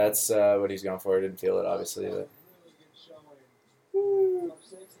 That's what he's going for. I didn't feel it, obviously, but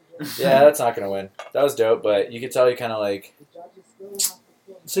yeah, that's not gonna win. That was dope, but you could tell he kind of like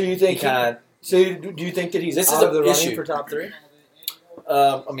So you he think? kind Do you think that he's This is out a of the running issue. for top three?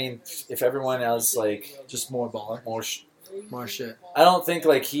 of. I mean, if everyone else like Just more baller, more, more shit. I don't think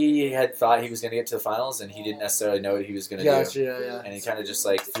like he had thought he was gonna get to the finals, and he didn't necessarily know what he was gonna do. Gotcha, yeah. And he kind of just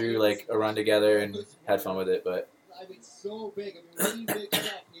like threw like a run together and had fun with it. But I mean, so big. I mean, really big stuff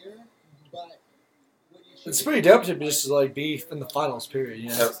here, but when you It's pretty dope to just like be in the finals. Period. You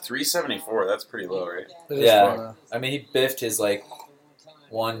know? That was 374. That's pretty low, right? It is Yeah. fun, though. I mean, he biffed his like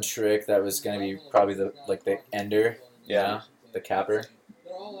one trick that was gonna be probably the ender. Yeah. the capper.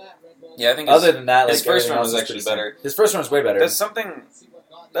 they're all at Red Bull. Yeah, I think Other than that, like his first everything run else was is actually pretty better. similar. His first run was way better. That's something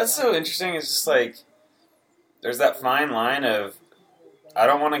that's so interesting. It's just like there's that fine line of I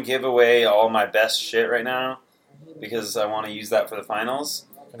don't want to give away all my best shit right now because I want to use that for the finals.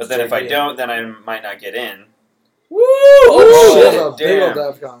 But then if I don't, then I might not get in. Woo! Oh, Oh, that's shit! a big old Damn.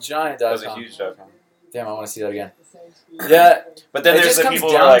 dive con. Giant That dive was a con. huge dive. Damn, I want to see that again. Yeah. But then It there's just the comes people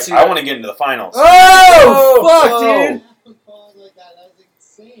who are down like, to I that- want to get into the finals. Oh, fuck, whoa. dude! Like that. That was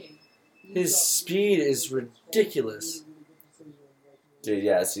insane. His speed is ridiculous. Dude,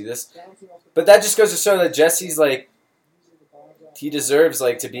 yeah, see this? But that just goes to show that Jesse's like, he deserves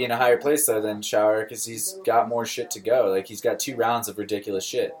like to be in a higher place though than Shower because he's got more shit to go. Like he's got 2 rounds of ridiculous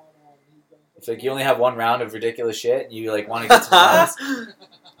shit. If like you only have 1 round of ridiculous shit and you like want to get to the finals,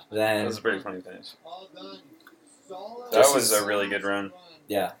 That then was a pretty funny finish. All done. Solid. That was a really good run.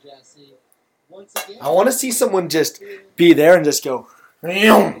 yeah. Jesse. Once again, I want to see someone just be there and just go,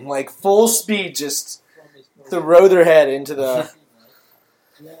 like full speed, just throw their head into the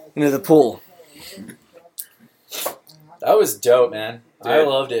pool. That was dope, man. I Dude.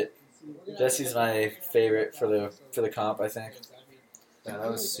 loved it. Jesse's my favorite for the comp, I think. Yeah,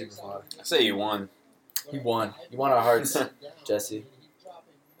 that was super fun. I say you won. He won. You won our hearts, Jesse.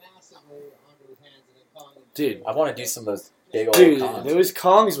 Dude, I want to do some of those big old dude, comps. those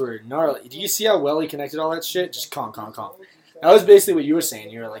Kongs were gnarly. Do you see how well he connected all that shit? Just Kong. That was basically what you were saying.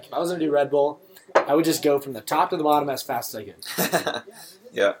 You were like, if I was going to do Red Bull, I would just go from the top to the bottom as fast as I could.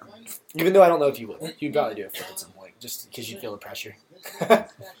 Yeah. Even though I don't know if you would. You'd probably do a flip at some point, just because you feel the pressure.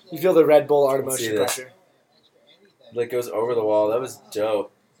 You feel the Red Bull art of Let's see motion this. pressure. Like goes over the wall. That was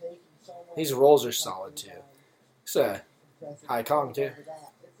dope. These rolls are solid, too. It's a high Kong, too.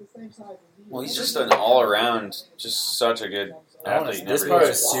 Well, he's just an all-around, just such a good athlete. This part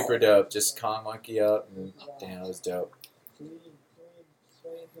was super dope. Just Kong monkey up. And, damn, it was dope.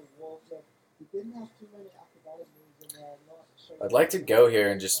 I'd like to go here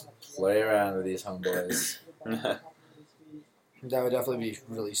and just play around with these homeboys. That would definitely be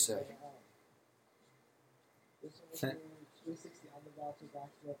really sick.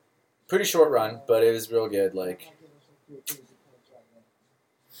 Pretty short run, but it was real good. Like,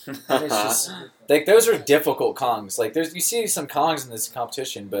 and it's just like those are difficult Kongs. Like, there's you see some Kongs in this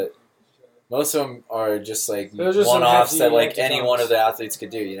competition, but most of them are just like Those are some one-offs hefty, that like hefty any Kongs. one of the athletes could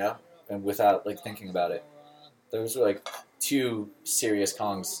do, you know, and without like thinking about it. Those are like two serious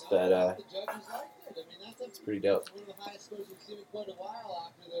Kongs that it's pretty dope. One of the highest scores we've seen in quite a while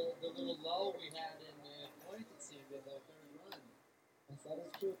after the little lull we had in points, it seemed, in the third run. That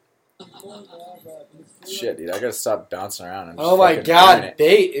is true. He's going well, but his Shit, dude, I gotta stop bouncing around. I'm Oh my fucking doing God, it.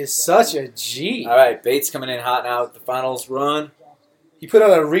 Bate is such a G. All right, Bates coming in hot now with the finals run. He put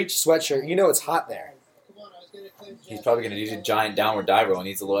on a Reach sweatshirt. You know it's hot there. Come on, I was going to claim He's probably gonna use a giant downward dive roll and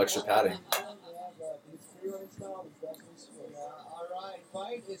needs a little extra padding. all right,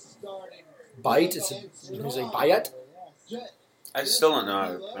 fight is starting. Bite? Is it like Bayat? I still don't know how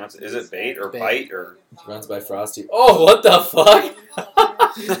to pronounce it. Is it bait or Bait. bite or? Runs by Frosty. Oh, what the fuck?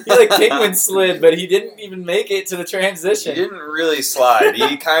 He like penguin slid, but he didn't even make it to the He transition. didn't really slide.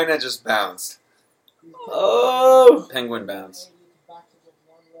 He kind of just bounced. Oh! Penguin bounce.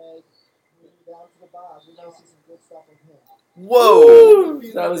 Whoa!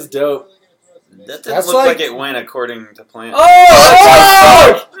 That was dope. That didn't That's look like- like it went according to plan.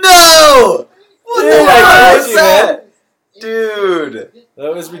 Oh! No! What Dude, the I hell told was you, that? Dude.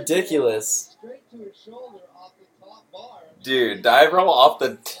 That was ridiculous. Dude, dive roll off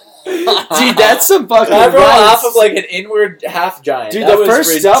the... Dude, that's some fucking I rolled Ryan- off of like an inward half giant. Dude, That the was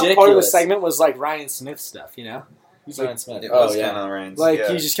first stuff part of the ridiculous. segment was like Ryan Smith stuff, you know? Who's Ryan Smith? It Oh, was yeah. kind of Reigns. Like,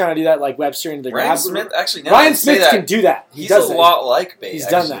 yeah. you just kind of do that, like Webster into the Ryan grab. Smith, actually, now Ryan that you say Smith that, can do that. He he's does a that. lot like Bate. He's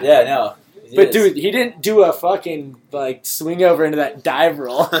done actually. Yeah, no. He But is. dude, he didn't do a fucking like swing over into that dive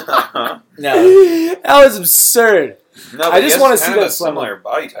roll. No. That was absurd. No, but I just he wanna has see kind of that a similar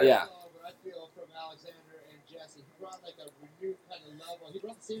body type. Yeah. I feel from Alexander and Jesse. He brought like a renewed kind of level. He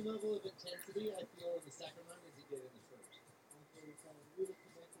brought the same level of intensity, I feel, in the second round as he did in the first.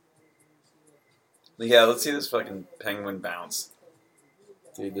 Yeah, let's see this fucking penguin bounce.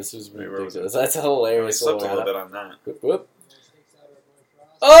 Dude, this was Wait, where was ridiculous. That's a hilarious We slipped a little little lineup. bit on that. Whoop, whoop.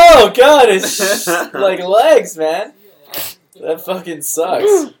 Oh, God, it's like legs, man. That fucking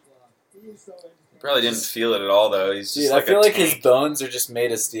sucks. Probably didn't feel it at all, though. He's just Dude, like I feel a like his tank. bones are just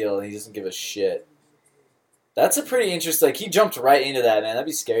made of steel and he doesn't give a shit. That's a pretty interesting... Like, he jumped right into that, man. That'd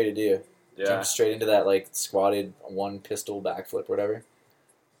be scary to do. Yeah. Jumped straight into that, like, squatted one pistol backflip or whatever.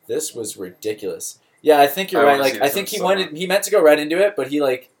 This was ridiculous. Yeah, I think you're I right. wanna Like, see I this think one he meant to go right into it, but he,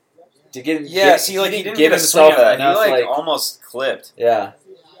 like, to get him... Yeah, see, like, he didn't give give a swing himself of that. He, enough, like, almost clipped. Yeah,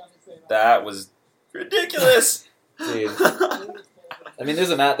 That was ridiculous. dude. I mean,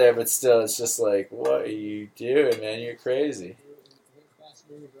 there's a mat there, but still, it's just like, what are you doing, man? You're crazy.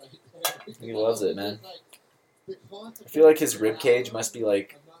 He loves it, man. I feel like his rib cage must be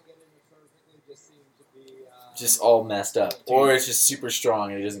like just all messed up, or it's just super strong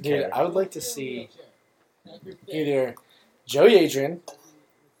and he doesn't Dude, care. I would like to see either Joey Adrian,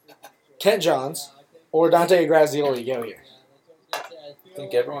 Kent Johns, or Dante Grazioli go here. I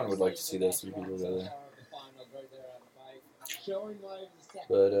think everyone would like to see those three people together.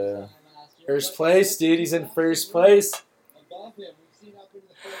 But First place, dude. He's in first place.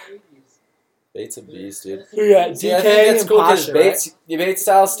 Bates a beast, dude. We got See, I DK think it's and cool because Pasha, Bates, the Bates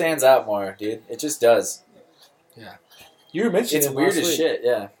style stands out more, dude. It just does. right? You were mentioning It's him weird last as week. shit,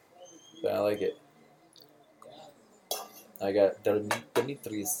 yeah. But I like it. I got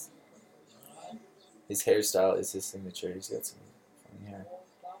Dimitri's. His hairstyle is his signature. He's got some funny hair.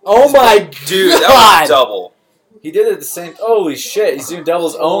 Oh my Dude, that God. was double. He did it the same. Holy shit! He's doing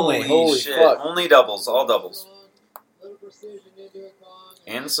doubles only. Holy shit. fuck! Only doubles, all doubles.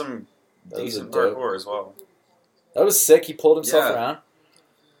 And some That was a decent dope. parkour as well. That was sick. He pulled himself Yeah. around.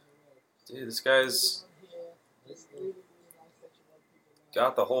 Dude, this guy's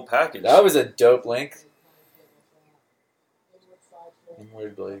got the whole package. That was a dope link.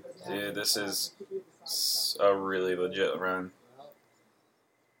 Inward blade. Dude, this is a really legit run.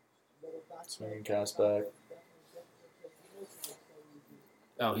 Swinging cast back.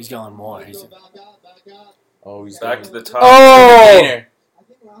 Oh, he's going more. He's Oh, he's Back going- to the top. Oh! Gainer.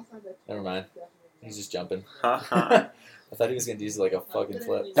 Never mind. He's just jumping. I thought he was gonna use like a fucking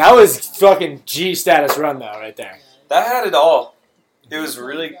flip. That was fucking G status run though, right there. That had it all. It was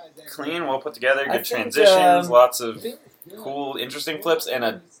really clean, well put together, I good think, transitions, lots of cool, interesting flips, and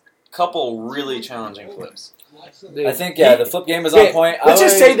a couple really challenging flips. Dude, I think the flip game was on Yeah, point. Let's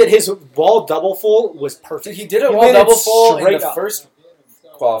just say that his wall double full was perfect. he did a He wall made it double full in straight the up. first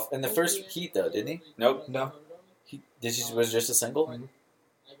in the first heat though, didn't he? Nope. No, Was it just a single?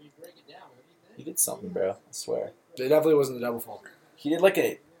 He did something, bro. I swear. it definitely wasn't the double full. He did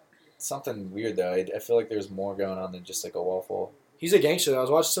like something weird though. I feel like there's more going on than just like a wall full. He's a gangster. Though. I was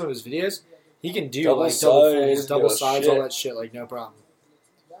watching some of his videos. He can do Double like double sides, fulls, double yo, sides, shit. all that shit, like no problem.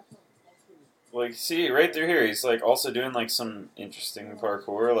 like, see, right through here, he's, like, also doing, like, some interesting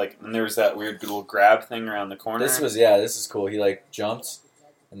parkour. Like, and there was that weird little grab thing around the corner. This is cool. He, like, jumped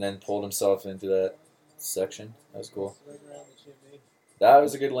and then pulled himself into that section. That was cool. That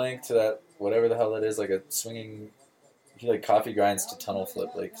was a good link to that, whatever the hell that is, like a swinging, he, like, coffee grinds to tunnel flip,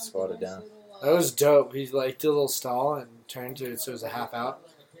 like, squatted down. That was dope. He like did a little stall and turned to it so it was a half out.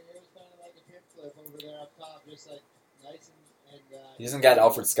 He doesn't got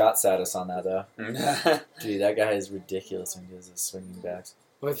Alfred Scott status on that, though. Dude, that guy is ridiculous when he does his swinging backs.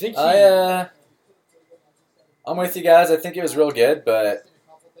 Well, I think I'm with you guys. I think it was real good, but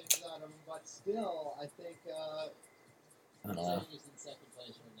still, I think I don't know. he's in second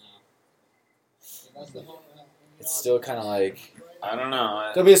place right now. That's the whole, It's still kind of like... I don't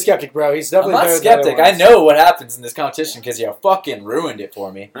know. don't be a skeptic, bro. He's I'm definitely not better than the other skeptic. I ones. know what happens in this competition because you fucking ruined it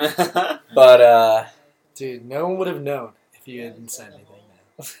for me. But, Dude, no one would have known if you hadn't said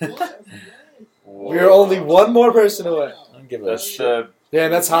anything. Whoa. We are only one more person away. I don't give a That's shit. the Yeah,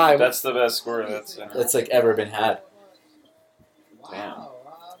 that's high. that's the best score That's like ever been had. Damn.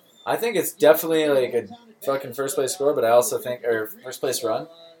 I think it's definitely like a fucking first place score, but I also think, or first place run.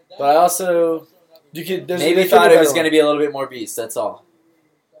 But I also You could maybe thought it was going to be a little bit more beast. That's all.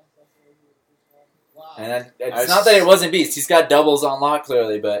 And it's not that it wasn't beast. He's got doubles on lock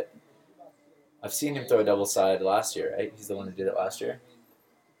clearly, but I've seen him throw a double side last year, right? He's the one who did it last year.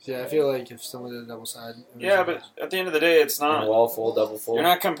 Yeah, I feel like if someone did a double side. Yeah, but at the end of the day, it's On not. a wall full, double full. You're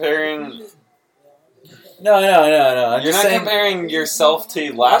not comparing. No. I'm You're just not saying, comparing yourself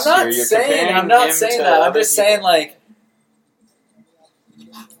to last I'm not year. You're saying. comparing I'm not him saying to that. I'm other just people. saying like,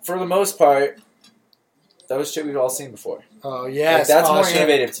 for the most part, that was shit we've all seen before. Oh Like, yes, that's more Pasha.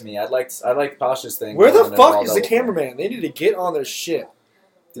 innovative to me. I like Pasha's thing. Where more the than fuck wall is the double. cameraman? They need to get on their shit.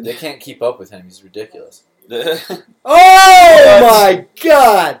 Dude, they can't keep up with him. He's ridiculous. Oh my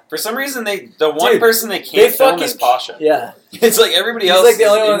god! For some reason, the one Dude, person they they can't film fucking- is Pasha. Yeah, It's like everybody he's else. like the is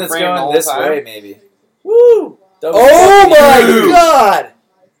only in one that's frame the going whole this time. way, maybe. Woo! Double Oh fucking- my Dude. god!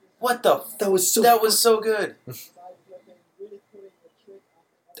 What the? That was so. That was so good.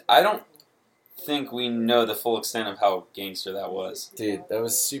 I don't think we know the full extent of how gangster that was. Dude, that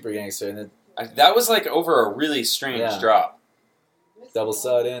was super gangster. And then That was like over a really strange Yeah. drop. double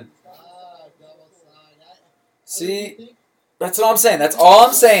side in. See, that's what I'm saying. That's all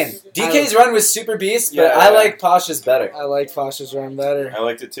I'm saying. DK's run was super beast, but Yeah. I like Pasha's better. I like Pasha's run better. I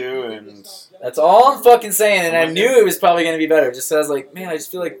liked it too, and That's all I'm fucking saying, and I knew it was probably going to be better. Just 'cause I was like, man, I just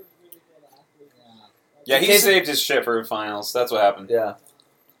feel like, yeah, he DK's saved his shit for the finals. That's what happened. yeah.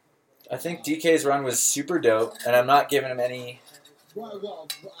 I think DK's run was super dope, and I'm not giving him any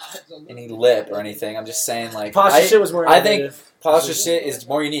lip or anything. I'm just saying, like, Pasha's shit was more. I think innovative. Pasha's shit is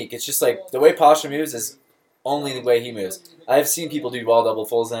more unique. It's just like the way Pasha moves is only the way he moves. I've seen people do wall double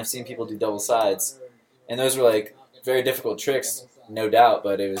fulls, and I've seen people do double sides, and those were like very difficult tricks, no doubt.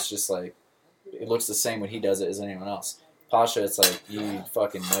 But it was just like it looks the same when he does it as anyone else. Pasha, it's like you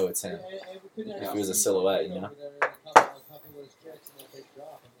fucking know it's him. If it was a silhouette, you know.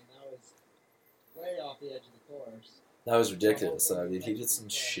 That was ridiculous. Dude, he did some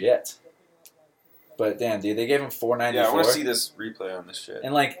shit. But damn, dude, they gave him 494. Yeah, I want to see this replay on this shit.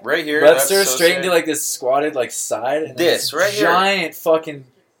 And like Right here, Webster that's so straight sick. into like this squatted like side. And This, right here. giant fucking.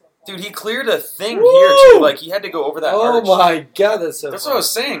 Dude, he cleared a thing Woo! here too. Like he had to go over that Oh arch. my god, that's so. That's fun. what I was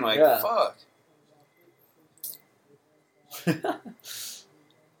saying. Like, Yeah. fuck.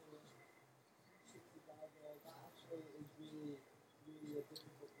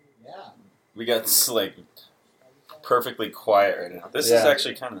 We got this, like perfectly quiet right now. This is Yeah.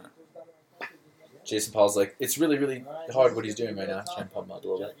 actually kind of. Jason Paul's like, it's really, really hard what he's doing right now. Trying to pump him up a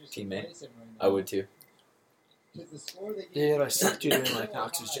little bit. Teammate. I would too. Yeah, I suck too doing like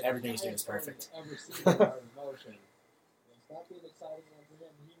Knox. Everything he's doing is perfect. I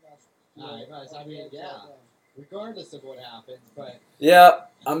mean, yeah. Regardless of what happens, but Yeah,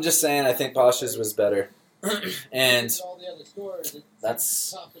 I'm just saying I think Pasha's was better. And with all the other scores, it's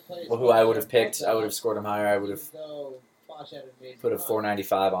that's tough to place who I would have picked. I would have scored him higher. I would have though Bosch had an amazing put a run.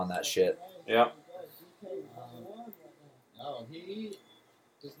 495 on that shit. Yeah. No, he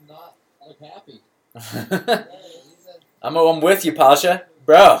does not look happy. I'm with you, Pasha.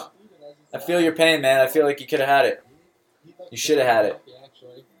 Bro, I feel your pain, man. I feel like you could have had it. You should have had it.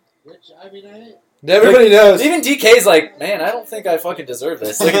 Actually, which I mean, Everybody knows. Even DK's like, man, I don't think I fucking deserve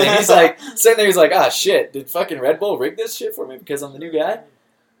this. Look at him. He's like, sitting there, he's like, ah, shit. Did fucking Red Bull rig this shit for me because I'm the new guy?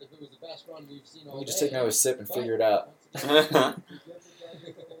 if it was the best run we've seen Let all me just day, take another sip and figure it out.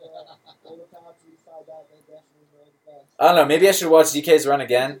 I don't know. Maybe I should watch DK's run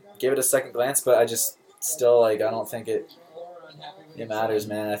again, give it a second glance, but I just still, like, I don't think it matters,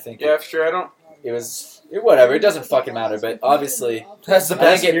 man. I think Yeah, for sure. I don't whatever. It doesn't fucking matter. But obviously, That's the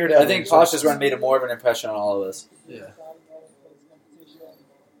best beard I ever. think Pasha's run made more of an impression on all of us. Yeah.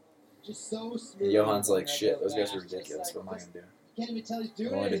 Just so smooth. And Johan's like, shit, those guys are ridiculous. What am I gonna do? Can't even tell he's I've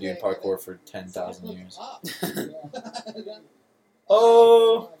doing only been doing anything. parkour for 10,000 years.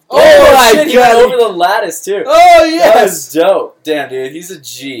 Oh. Oh my shit! He went God. over the lattice too. Oh That yes. was dope. Damn, dude, he's a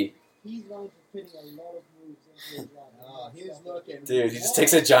G. He's known for fitting a lot of moves into his run. Oh, he's looking. Dude, he just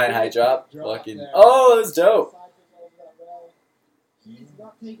takes a giant high drop. Drop Fucking. there. Oh, that was dope. He's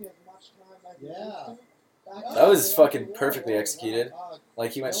not taking as much time as he Yeah. used to. That was fucking perfectly executed. Oh,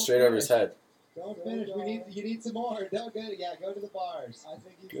 Like he went straight over his head. don't finish. You need some more. Don't go. Yeah, go to the bars. I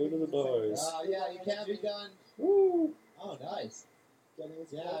think he's Go to the bars. Oh yeah, you can't be done. Woo. Oh, nice.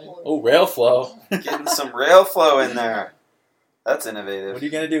 Yeah. Oh, rail flow. Getting some rail flow in there. That's innovative. What are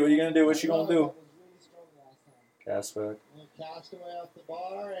you gonna do? What are you gonna do? What you gonna do? Cast back. Cast away off the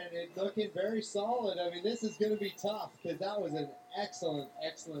bar, and it looking very solid. I mean, this is going to be tough because that was an excellent,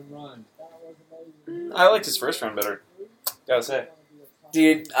 excellent run. I liked his first run better. Gotta say.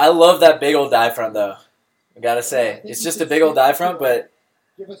 Dude, I love that big old dive front though. I gotta say, it's just a big old dive front, but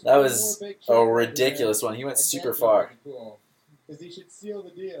that was a ridiculous one. He went super far. Because he should seal the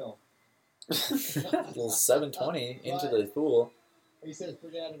deal. Little 720 into the pool. He says,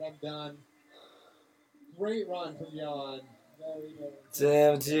 "Forget it, I'm done." Great run from Jan.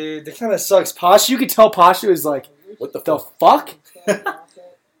 Damn, dude, that kind of sucks. Pasha, you could tell Pasha was like, What the the fuck? fuck?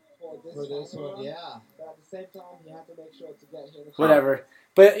 For this one, yeah. But at the same time, you have to make sure to get hit. Whatever.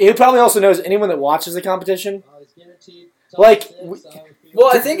 But he probably also knows anyone that watches the competition. Oh, he's guaranteed. Like, Well,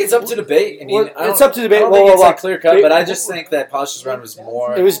 I think it's up to debate. I mean, Well, I don't- it's up to debate. I don't Whoa, think whoa, it's whoa. like clear cut, but I just think that Pasha's run was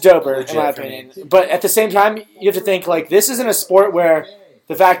more. It was doper, legit in my for me. opinion. But at the same time, you have to think, like, this isn't a sport where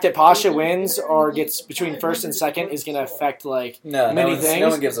the fact that Pasha wins or gets between first and second is going to affect, like, No, many no, things. no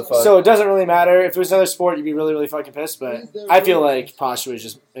one gives a fuck. So it doesn't really matter. If it was another sport, you'd be really, really fucking pissed. But I feel like Pasha was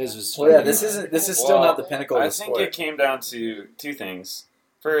just his was. Well, yeah, this is still Well, not the pinnacle of I the think sport. it came down to two things.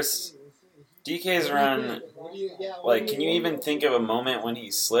 First, DK's run, like, can you even think of a moment when he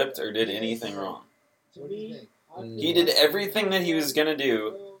slipped or did anything wrong? What do you think? He did everything that he was going to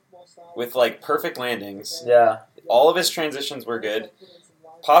do with, like, perfect landings. Yeah, All of his transitions were good.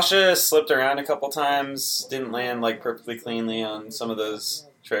 Pasha slipped around a couple times, didn't land, like, perfectly cleanly on some of those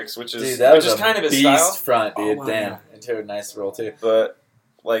tricks, which is, dude, that which was is a kind of his beast style. front, dude. Oh my Damn, God. into a nice roll too. But,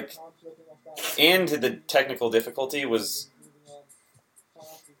 like, and the technical difficulty was,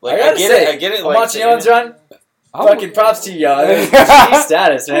 like, I gotta say, I get it, I'm like, watching Johan's run. Oh. Fucking props to Johan. G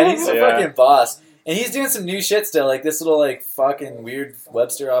status, man. He's a Yeah. fucking boss, and he's doing some new shit still, like this little like fucking weird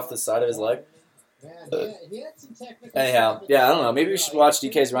Webster off the side of his leg. Man, he had some technical Anyhow, stuff. yeah, I don't know. Maybe we should watch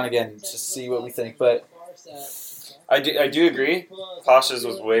DK's run again just to see what we think. But I do agree. Pasha's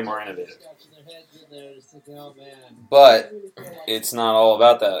was way more innovative. Oh, man. But it's not all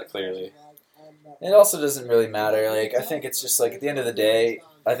about that, clearly. it also doesn't really matter. Like I think it's just like at the end of the day,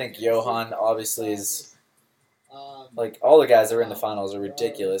 I think Johan obviously is like all the guys that were in the finals are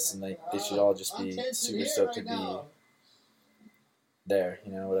ridiculous, and like they should all just be super stoked to be there.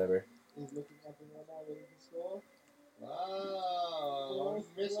 You know, whatever. He's looking up and right now, ready to score. Wow,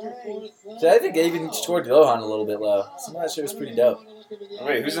 Mr. Fourth. So I think I even scored Johan a little bit low. Some of that shit was pretty dope.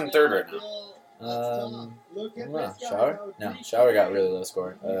 Wait, who's in third right I don't know. Shower? No, Shower got really low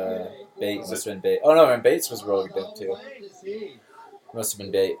score. Bait must have been Bait. Oh no, and Bates was really dope too. Must have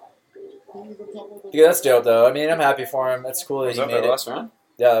been Bait. Yeah, that's dope though. I mean, I'm happy for him. That's cool that Was he that made the it. last round?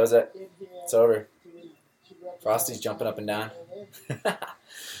 Yeah, that was it. It's over. Frosty's jumping up and down.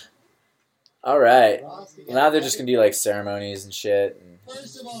 All right. Now they're just gonna do like ceremonies and shit. And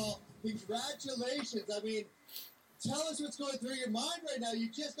First of all, congratulations. I mean, tell us what's going through your mind right now. You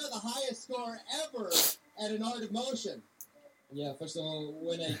just got the highest score ever at an Art of Motion. Yeah, first of all,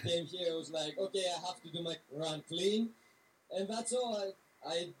 when I came here, I was like, okay, I have to do my run clean. And that's all.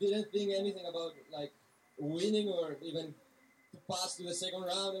 I didn't think anything about, like, winning or even to pass to the second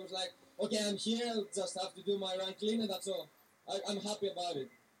round. It was like, okay, I'm here. I'll just have to do my run clean, and that's all. I'm happy about it.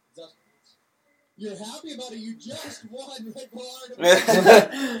 Just You're happy about it. You just won Red Bull Art of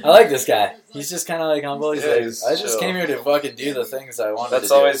Motion. I like this guy. He's just kind of like humble. He's Yeah, like, he's I just chill. came here to fucking do the things I wanted That's to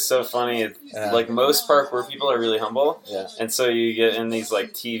do. always so funny. Yeah. Like most parkour people are really humble, Yeah. and so you get in these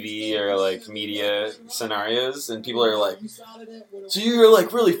like TV or like media scenarios, and people are like, "So you're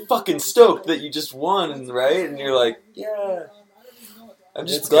like really fucking stoked that you just won, right?" And you're like, "Yeah, I'm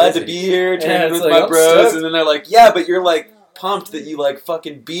just It's glad crazy. to be here, Yeah, training it's with like, my I'm bros." stoked. And then they're like, "Yeah, but you're like pumped that you like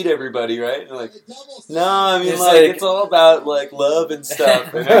fucking beat everybody, right? You're like, Double no, I mean It's like, like- it's all about like love and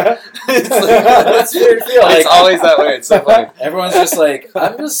stuff. You know? It's That's weird to feel. it's Like, always that way. It's so funny. everyone's just like,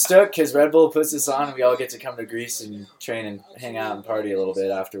 I'm just stoked because Red Bull puts this on and we all get to come to Greece and train and hang out and party a little bit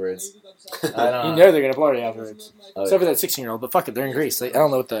afterwards. I You don't know. know they're gonna party afterwards. Oh, Except for that 16-year-old, but fuck it, they're in Greece. Like, I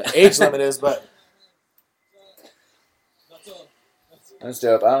don't know what the age limit is, but That's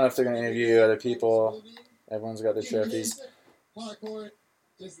dope. I don't know if they're going to interview other people. Everyone's got their trophies. Parkour,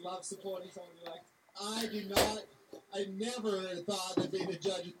 just love supporting someone like. I never thought that being a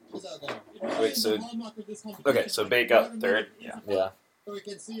judge was out there. Wait, so okay, so Bate got third. Yeah. Yeah. So we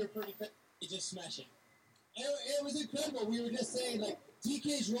can see your pretty face. You just smash it. It was incredible. We were just saying, like,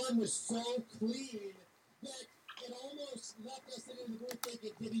 DK's run was so clean that it almost left us sitting in the booth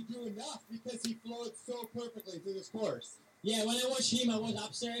thinking, did he do enough? Because he flowed so perfectly through this course. Yeah, when I watched him, I was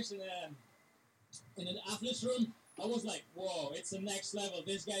upstairs in an athlete's room. I was like, whoa, it's the next level.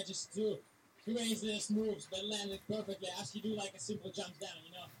 This guy just do craziest moves, but landed perfectly as he do like a simple jump down,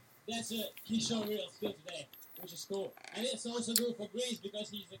 you know. He's showing real skill today, which is cool. And it's also good for Greece because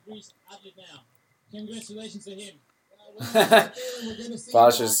he's a Greece athlete now. Congratulations to him.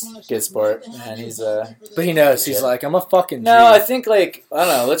 Bosch is good sport, and he's but he knows. He's like, I'm a fucking No, I G. think like I don't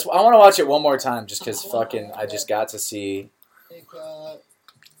know. I want to watch it one more time just because fucking I just got to see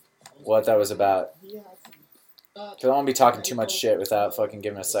what that was about. Because I don't want to be talking too much shit without fucking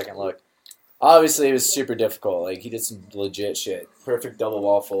giving a second look. Obviously, it was super difficult. Like he did some legit shit. Perfect double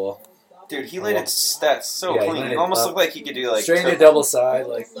wall full. Dude, he landed stats so Yeah, he clean. It landed almost up. looked like he could do like Straight into double side.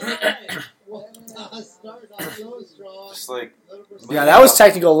 Like just like Yeah, that was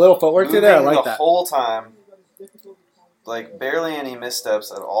technical. Little footwork through there. I moving like the that. whole time. Like barely any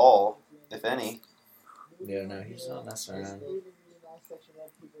missteps at all, if any. yeah, no, he's not messing around.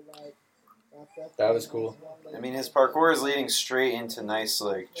 That was cool. I mean, his parkour is leading straight into nice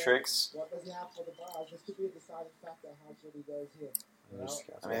like tricks.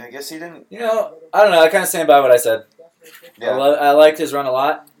 I mean, I guess he didn't. You know, I don't know. I kind of stand by what I said. Yeah. I liked his run a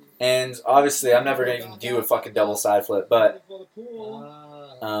lot, and obviously, I'm never going to do a fucking double side flip. But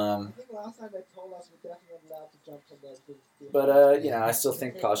you know, I still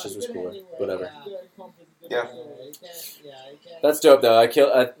think Pasha's was cooler. Whatever. Yeah. That's dope though.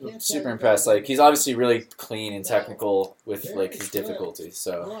 I'm super impressed. Like he's obviously really clean and technical with like his difficulty.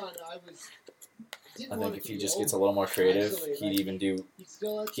 So I think if he just gets a little more creative, he'd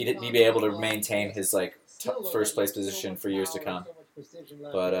be able to maintain his like first place position for years to come.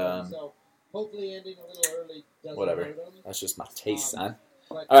 But whatever. That's just my taste, son.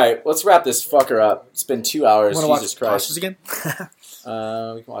 All right, let's wrap this fucker up. It's been 2 hours. Want to watch Jesus Christ. Pasha's again?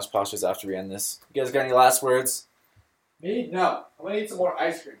 We can watch Pasha's after we end this. You guys got any last words? Me? No. I'm gonna eat some more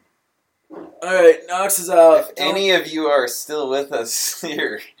ice cream. All right, Knox is out. If any of you are still with us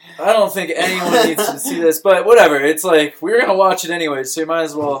here, I don't think anyone needs to see this, but whatever. It's like we're gonna watch it anyway, so you might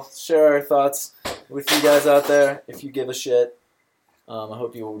as well share our thoughts with you guys out there if you give a shit. I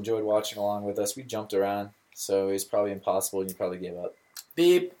hope you enjoyed watching along with us. We jumped around, so it's probably impossible, and you probably gave up.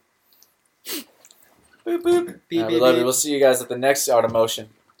 Beep. Boop boop. We love you. We'll see you guys at the next Automotion.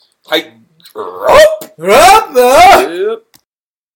 hi. Up, up.